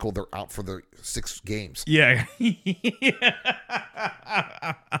their ankle, they're out for the 6 games. Yeah.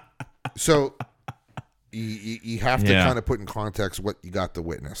 So you have to kind of put in context what you got to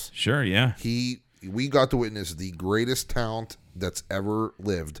witness. Sure, yeah. We got to witness the greatest talent that's ever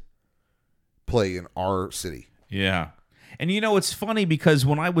lived play in our city. Yeah. And it's funny because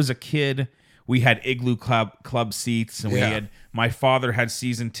when I was a kid, we had Igloo Club seats, and my father had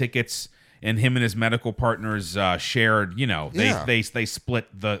season tickets, and him and his medical partners shared. They split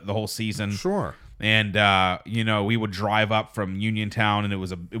the whole season. Sure. And we would drive up from Uniontown, and it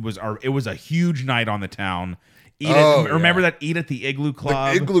was a huge night on the town. Remember that Eat at the Igloo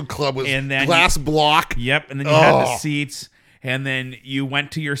Club? The Igloo Club was and then glass block. Yep, and then you had the seats, and then you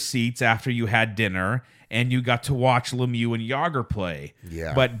went to your seats after you had dinner, and you got to watch Lemieux and Yager play.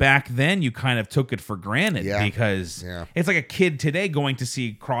 Yeah. But back then, you kind of took it for granted because it's like a kid today going to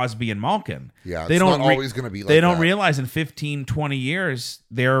see Crosby and Malkin. Yeah, it's not always going to be like that. They don't realize in 15, 20 years,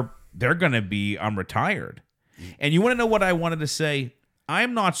 they're going to be retired. And you want to know what I wanted to say?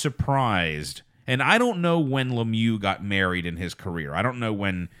 I'm not surprised, and I don't know when Lemieux got married in his career. I don't know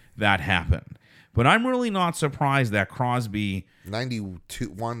when that happened. But I'm really not surprised that Crosby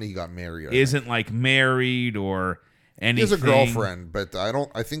 91 he got married. Isn't like married or anything. He has a girlfriend, but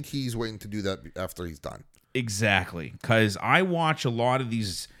I think he's waiting to do that after he's done. Exactly. Because I watch a lot of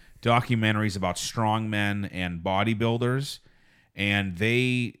these documentaries about strongmen and bodybuilders, and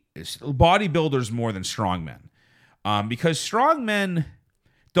bodybuilders more than strongmen. Because strongmen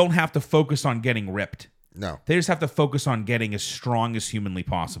don't have to focus on getting ripped. No. They just have to focus on getting as strong as humanly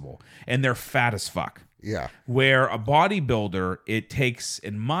possible. And they're fat as fuck. Yeah. Where a bodybuilder, it takes,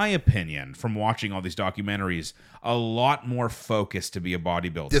 in my opinion, from watching all these documentaries, a lot more focus to be a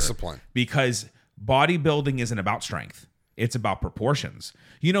bodybuilder. Discipline. Because bodybuilding isn't about strength. It's about proportions.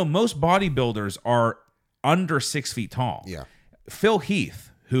 You know, most bodybuilders are under 6 feet tall. Yeah. Phil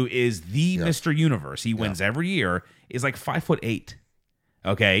Heath, who is the Mr. Universe, he wins every year, is like 5'8".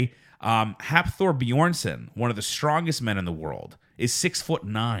 Okay? Hafthor Bjornsson, one of the strongest men in the world, is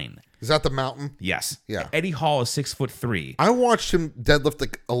 6'9". Is that the mountain? Yes. Yeah. Eddie Hall is 6'3". I watched him deadlift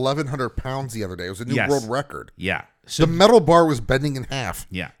like 1,100 pounds the other day. It was a new world record. Yeah. So The metal bar was bending in half.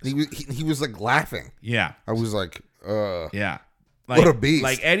 Yeah. He was like laughing. yeah. I was like, Yeah. What a beast.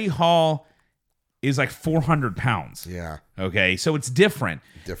 Like Eddie Hall is like 400 pounds. yeah. Okay. So it's different.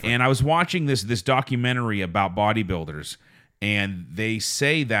 And I was watching this documentary about bodybuilders, and they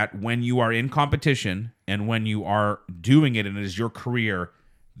say that when you are in competition and when you are doing it and it is your career,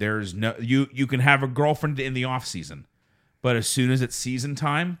 there's no you can have a girlfriend in the off season, but as soon as it's season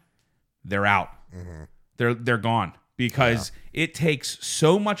time, they're out. They're gone because it takes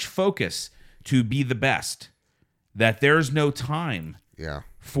so much focus to be the best that there's no time Yeah.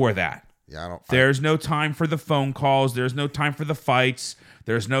 for that. Yeah. There's no time for the phone calls. There's no time for the fights.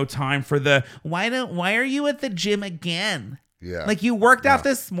 There's no time for the why are you at the gym again? Yeah. Like you worked out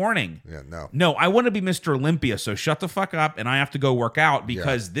this morning. Yeah. No. No, I want to be Mr. Olympia, so shut the fuck up and I have to go work out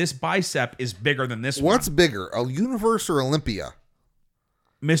because this bicep is bigger than this What's one. bigger, a Universe or Olympia?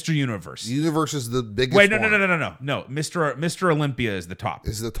 Mr. Universe. Universe is the biggest Wait, one. no. Mr. Olympia is the top.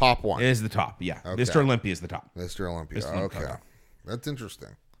 Is the top one. Is the top, yeah. Okay. Mr. Olympia is the top. Mr. Olympia. Mr. Okay. Olympia. That's interesting.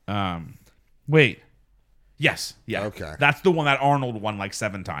 Wait. Yes, yeah. Okay. That's the one that Arnold won like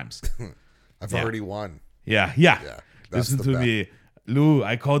 7 times. I've already won. Yeah. That's Listen the to best. me. Lou,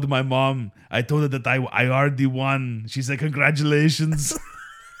 I called my mom. I told her that I already won. She said, congratulations.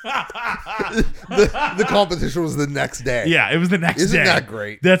 The competition was the next day. Yeah, it was the next day. Isn't that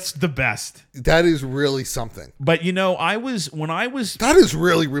great? That's the best. That is really something. But you know, when I was That is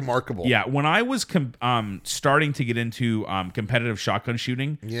really remarkable. yeah, when I was starting to get into competitive shotgun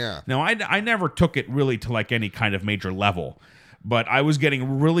shooting. Yeah. Now I never took it really to like any kind of major level, but I was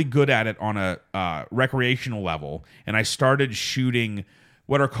getting really good at it on a recreational level, and I started shooting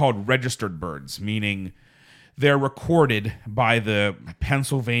what are called registered birds, meaning they're recorded by the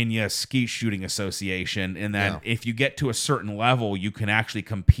Pennsylvania Skeet Shooting Association, and that if you get to a certain level, you can actually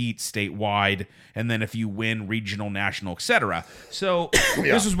compete statewide, and then if you win regional, national, etc. So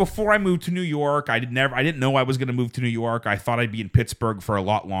this was before I moved to New York. I didn't know I was going to move to New York. I thought I'd be in Pittsburgh for a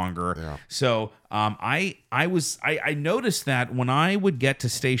lot longer. Yeah. So I noticed that when I would get to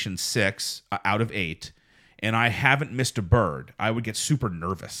station 6 out of 8, and I haven't missed a bird, I would get super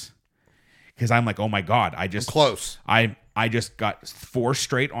nervous. Because I'm like, oh my God, I just just got 4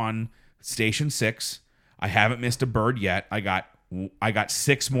 straight on station 6. I haven't missed a bird yet. I got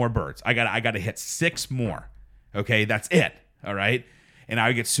 6 more birds. I got to hit 6 more. Okay, that's it. All right, and I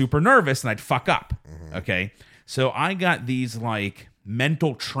would get super nervous and I'd fuck up. Okay, so I got these like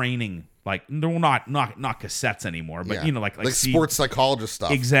mental training, like they're not cassettes anymore, but you know, like sports psychologist stuff.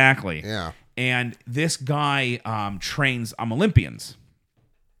 Exactly. Yeah. And this guy trains Olympians.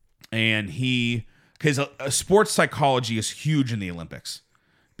 And because sports psychology is huge in the Olympics,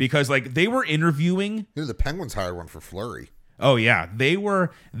 because like they were interviewing. The Penguins hired one for Fleury. Oh yeah, they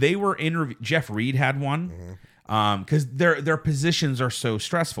were interviewing. Jeff Reed had one, because their positions are so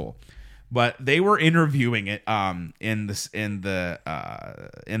stressful. But they were interviewing it in this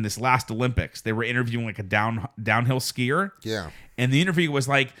last Olympics. They were interviewing like a downhill skier. Yeah. And the interview was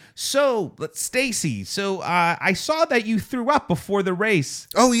like, so Stacy, I saw that you threw up before the race.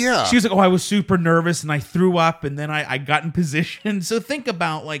 Oh yeah. She was like, oh, I was super nervous and I threw up and then I got in position. So think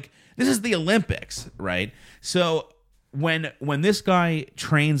about like, this is the Olympics, right? So when this guy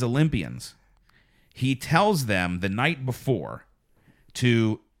trains Olympians, he tells them the night before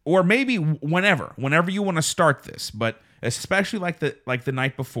or maybe whenever you want to start this, but especially like the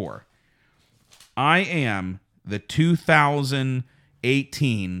night before. I am the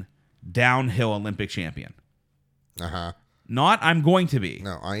 2018 downhill Olympic champion. Not I'm going to be.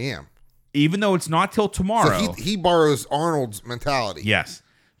 No, I am. Even though it's not till tomorrow. So he borrows Arnold's mentality. Yes.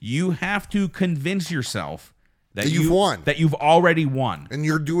 You have to convince yourself that you've won. That you've already won. And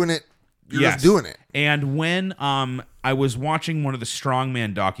you're doing it. You're just doing it. And when I was watching one of the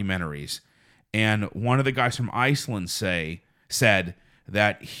strongman documentaries, and one of the guys from Iceland said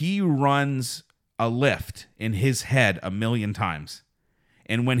that he runs a lift in his head 1 million times.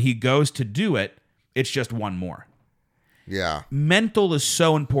 And when he goes to do it, it's just one more. Yeah. Mental is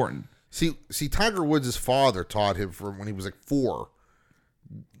so important. See, Tiger Woods' father taught him from when he was like 4.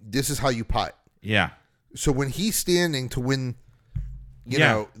 This is how you putt. Yeah. So when he's standing to win, you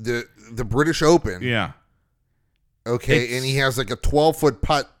Yeah. know, the British Open, Yeah. okay, and he has like a 12-foot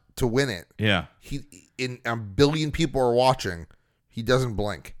putt to win it. Yeah. In a billion people are watching, he doesn't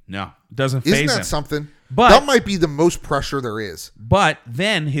blink. No. Doesn't phase Isn't that him. something? But- that might be the most pressure there is. But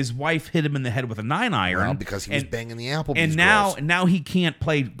then his wife hit him in the head with a 9-iron. Well, because he was banging the Applebee's And now he can't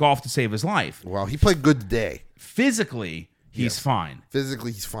play golf to save his life. Well, he played good today. Physically, he's fine.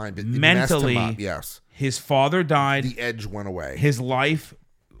 Physically, he's fine, but Mentally, it messed him up. Yes, his father died. the edge went away. His life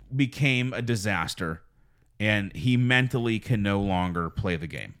became a disaster, and he mentally can no longer play the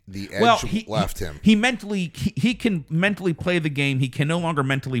game. The edge left him. He can mentally play the game. He can no longer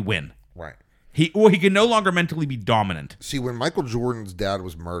mentally win. Right. He can no longer mentally be dominant. See, when Michael Jordan's dad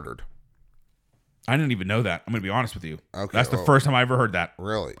was murdered, I didn't even know that. I'm going to be honest with you. Okay, That's the first time I ever heard that.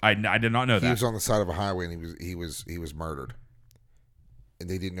 really, I did not know he that. was on the side of a highway and he was murdered, and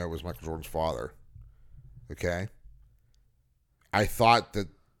they didn't know it was Michael Jordan's father. Okay. I thought that.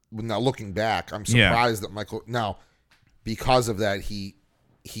 Now looking back, I'm surprised that Michael. Now, because of that, he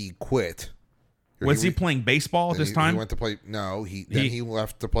quit. Was he playing baseball at this time? He went to play. No, he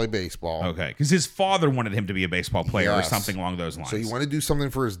left to play baseball. Okay, because his father wanted him to be a baseball player or Yes. something along those lines. So he wanted to do something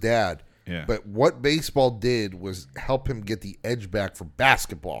for his dad. Yeah. But what baseball did was help him get the edge back for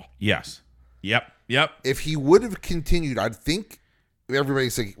basketball. Yes. Yep. If he would have continued, I'd think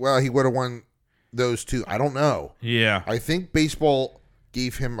everybody's like, well, he would have won those two. I don't know. Yeah. I think baseball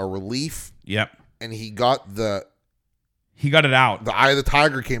gave him a relief, Yep. and he got He got it out. the eye of the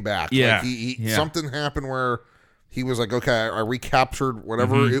tiger came back. Yeah. Like Yeah. something happened where he was like, okay, I recaptured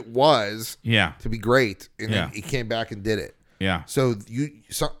whatever it was Yeah. to be great, and Yeah. then he came back and did it. Yeah. So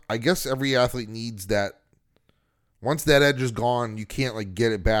I guess every athlete needs that. Once that edge is gone, you can't like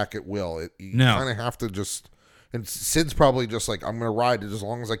get it back at will. You No. kind of have to just. And Sid's probably just like, I'm going to ride it as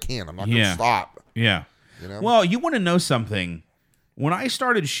long as I can. I'm not going to Yeah. stop. Yeah. You know. Well, you want to know something? When I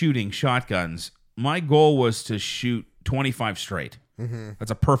started shooting shotguns, my goal was to shoot 25 straight. Mm-hmm.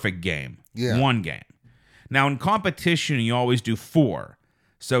 That's a perfect game. Yeah. One game. Now, in competition, you always do 4.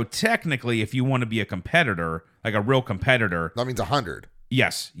 So technically, if you want to be a competitor, like a real competitor, That means 100.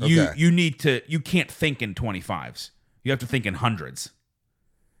 yes, Okay. you can't think in 25s. You have to think in hundreds.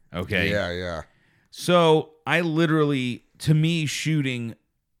 Okay. Yeah. So I literally, to me, shooting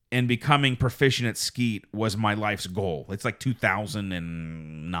and becoming proficient at skeet was my life's goal. It's like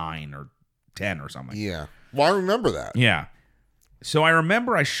 2009 or 10 or something. Yeah. Well, I remember that. Yeah. So I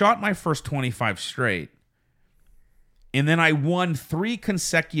remember I shot my first 25 straight, and then I won 3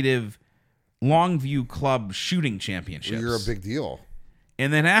 consecutive Longview Club shooting championships. You're a big deal.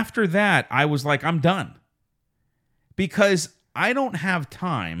 And then after that, I was like, I'm done. Because I don't have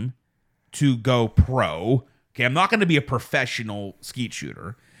time to go pro. Okay, I'm not going to be a professional skeet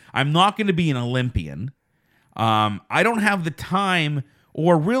shooter. I'm not going to be an Olympian. I don't have the time,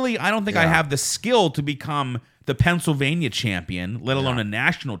 or really, I don't think I have the skill to become the Pennsylvania champion, let alone a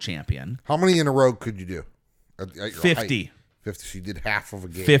national champion. How many in a row could you do? At your 50. height? 50. So you did half of a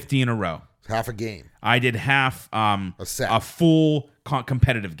game. 50 in a row. Half a game. I did half set. a full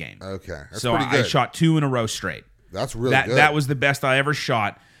competitive game. Okay. That's so pretty good. I shot 2 in a row straight. That's really good. That was the best I ever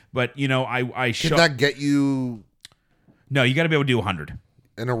shot. But I Can shot. that get you No, you got to be able to do 100,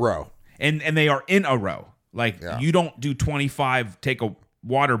 in a row? and they are in a row. Like Yeah. you don't do 25, take a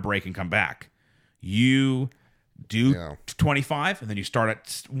water break, and come back. You do 25, and then you start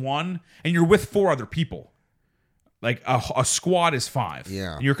at 1, and you're with 4 other people. Like a squad is 5.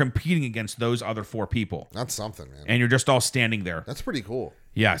 Yeah. And you're competing against those other 4 people, That's something, man. and you're just all standing there. That's pretty cool.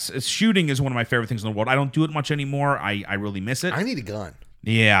 Yes, shooting is one of my favorite things in the world. I don't do it much anymore. I really miss it. I need a gun.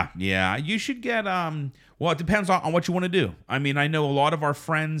 Yeah. You should get well, it depends on what you want to do. I mean, I know a lot of our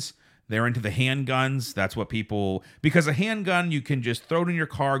friends, they're into the handguns. That's what people, because a handgun, you can just throw it in your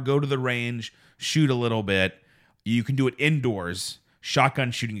car, go to the range, shoot a little bit. You can do it indoors.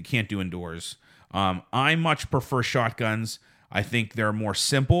 Shotgun shooting you can't do indoors. I much prefer shotguns. I think they're more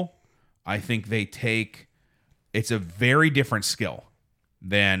simple. I think it's a very different skill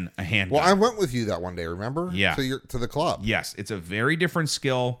than a handgun. Well, I went with you that one day, remember? Yeah. To the club. Yes, it's a very different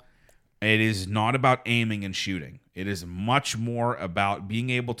skill. It is not about aiming and shooting. It is much more about being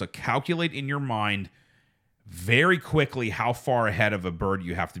able to calculate in your mind very quickly how far ahead of a bird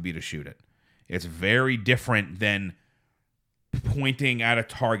you have to be to shoot it. It's very different than pointing at a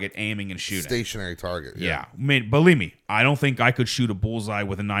target, aiming and shooting. Stationary target. Yeah. I mean, believe me, I don't think I could shoot a bullseye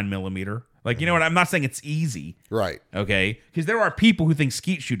with a 9mm. Like, you know what? I'm not saying it's easy. Right. Okay? Because there are people who think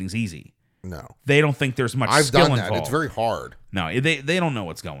skeet shooting's easy. No. They don't think there's much I've skill done that. involved. It's very hard. No, they don't know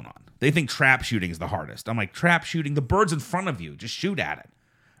what's going on. They think trap shooting is the hardest. I'm like, trap shooting, the bird's in front of you. Just shoot at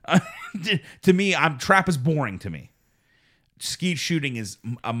it. To me, trap is boring to me. Skeet shooting is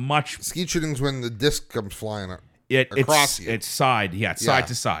a much... Skeet shooting's when the disc comes flying across you. It's side. Yeah, it's side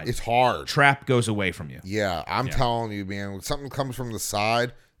to side. It's hard. Trap goes away from you. Yeah, I'm telling you, man. When something comes from the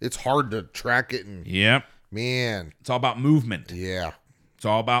side, it's hard to track it. And man, it's all about movement. Yeah, it's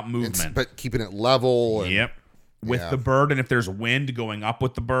all about movement. But keeping it level. And, with the bird, and if there's wind going up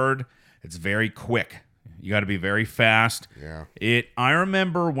with the bird, it's very quick. You got to be very fast. Yeah. I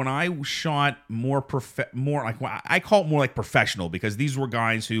remember when I shot more like I call it more like professional, because these were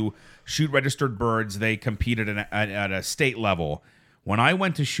guys who shoot registered birds. They competed at a state level. When I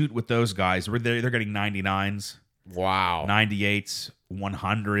went to shoot with those guys, they're getting 99s. Wow. 98s,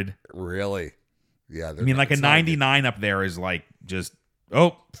 100. Really? Yeah. I mean, like a 99 up there is like just,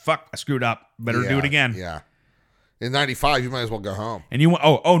 oh, fuck, I screwed up. Better do it again. Yeah. In 95, you might as well go home. And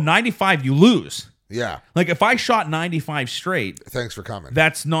 95, you lose. Yeah. Like if I shot 95 straight. Thanks for coming.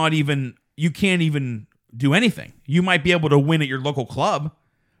 That's not even, you can't even do anything. You might be able to win at your local club,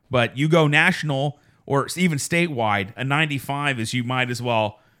 but you go national or even statewide, a 95 is you might as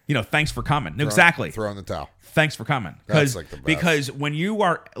well, thanks for coming. Exactly. Throw in the towel. Thanks for coming. That's like the best. Because when you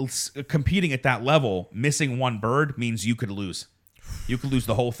are competing at that level, missing one bird means you could lose. You could lose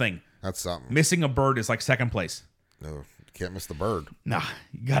the whole thing. That's something. Missing a bird is like second place. No, you can't miss the bird. Nah,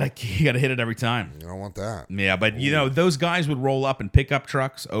 you gotta hit it every time. You don't want that. Yeah, but those guys would roll up in pickup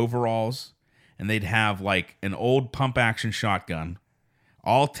trucks, overalls, and they'd have like an old pump action shotgun,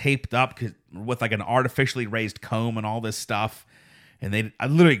 all taped up with like an artificially raised comb and all this stuff. And I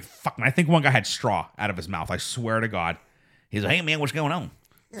think one guy had straw out of his mouth. I swear to God. He's like, hey man, what's going on?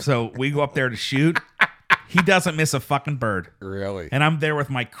 So we go up there to shoot. He doesn't miss a fucking bird. Really? And I'm there with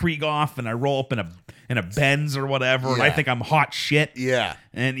my Krieg and I roll up in a Benz or whatever, and I think I'm hot shit. Yeah.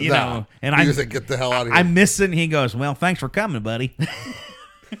 And and I just get the hell out of here. I'm missing. He goes, well, thanks for coming, buddy.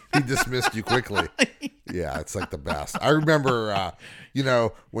 He dismissed you quickly. Yeah, it's like the best. I remember,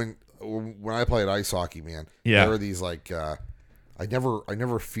 when I played ice hockey, man. Yeah. There were these like, I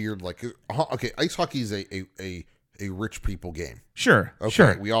never feared like, okay, ice hockey is a rich people game. Sure. Okay,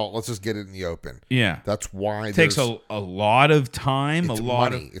 sure. let's just get it in the open. Yeah. That's why it takes a lot of time, it's a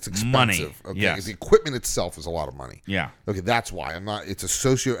lot money. of it's expensive. money. Okay. Yes. The equipment itself is a lot of money. Yeah. Okay, that's why it's a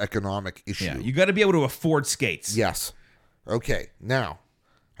socioeconomic issue. Yeah. You got to be able to afford skates. Yes. Okay. Now,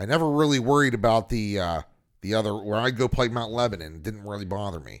 I never really worried about the other where I go play Mount Lebanon. It didn't really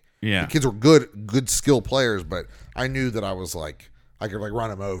bother me. Yeah. The kids were good skill players, but I knew that I was like I could like run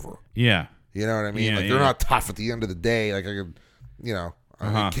them over. Yeah. You know what I mean? Yeah, like they're not tough at the end of the day. Like I could,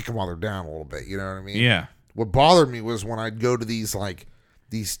 I could kick them while they're down a little bit. You know what I mean? Yeah. What bothered me was when I'd go to these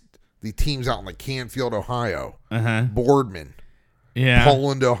the teams out in like Canfield, Ohio, Boardman,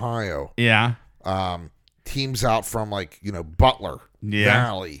 Poland, Ohio, teams out from like Butler,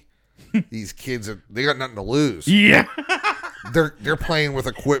 Valley. These kids they got nothing to lose. Yeah. They're playing with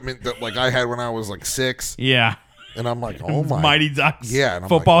equipment that like I had when I was like 6. Yeah. And I'm like, oh my, Mighty Ducks. Yeah, and I'm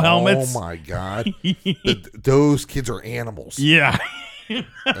football like, helmets. Oh my God, those kids are animals. Yeah.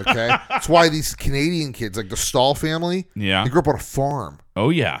 Okay, that's why these Canadian kids, like the Stahl family, they grew up on a farm. Oh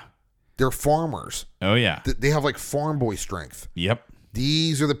yeah, they're farmers. Oh yeah, They have like farm boy strength. Yep.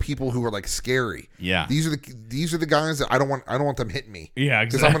 These are the people who are like scary. Yeah. These are the guys that I don't want them hitting me. Yeah,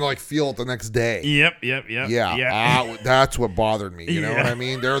 because exactly. I'm gonna like feel it the next day. Yep. Yeah. That's what bothered me. You know what I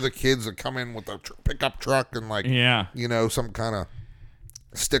mean? They're the kids that come in with a pickup truck and like some kind of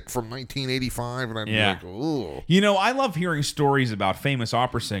stick from 1985, and I'd be like, ooh. I love hearing stories about famous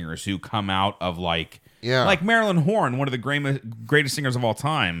opera singers who come out of like Marilyn Horne, one of the greatest singers of all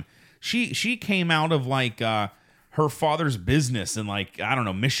time. She came out of like her father's business in like, I don't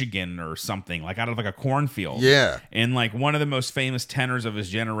know, Michigan or something, like out of like a cornfield. Yeah. And like one of the most famous tenors of his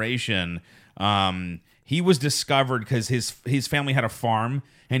generation, he was discovered because his family had a farm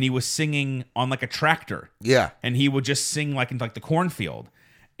and he was singing on like a tractor. Yeah. And he would just sing like in like the cornfield.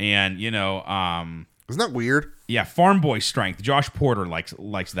 And, isn't that weird? Yeah, farm boy strength. Josh Porter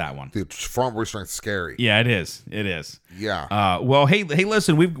likes that one. Dude, farm boy strength is scary. Yeah, it is. It is. Yeah. Well, hey,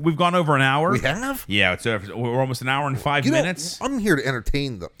 listen, we've gone over an hour. We have? Yeah, we're almost an hour and 5 minutes. I'm here to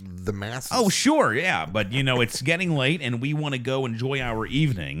entertain the masses. Oh, sure, yeah, but it's getting late, and we want to go enjoy our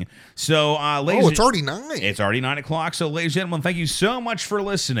evening. So, ladies, it's already 9. It's already 9 o'clock. So, ladies and gentlemen, thank you so much for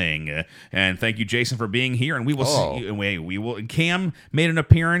listening, and thank you, Jason, for being here. And we will see you. We will. Cam made an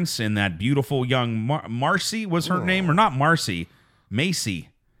appearance in that beautiful young Marcy was her name, or not Marcy, Macy.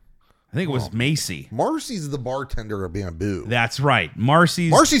 I think it was Macy. Marcy's the bartender of Bamboo. That's right.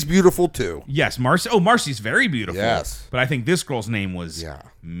 Marcy's beautiful too. Yes, Marcy. Oh, Marcy's very beautiful. Yes. But I think this girl's name was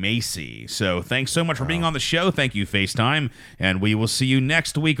Macy. So thanks so much for being on the show. Thank you, FaceTime. And we will see you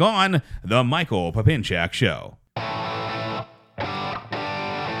next week on The Michael Papinchak Show.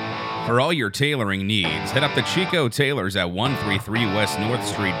 For all your tailoring needs, head up to Chico Tailors at 133 West North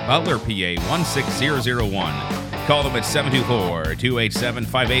Street, Butler, PA 16001. Call them at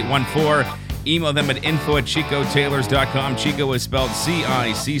 724-287-5814. Email them at info@chicotailors.com. Chico is spelled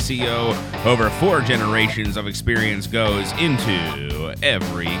CICCO. Over 4 generations of experience goes into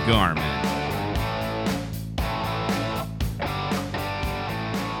every garment.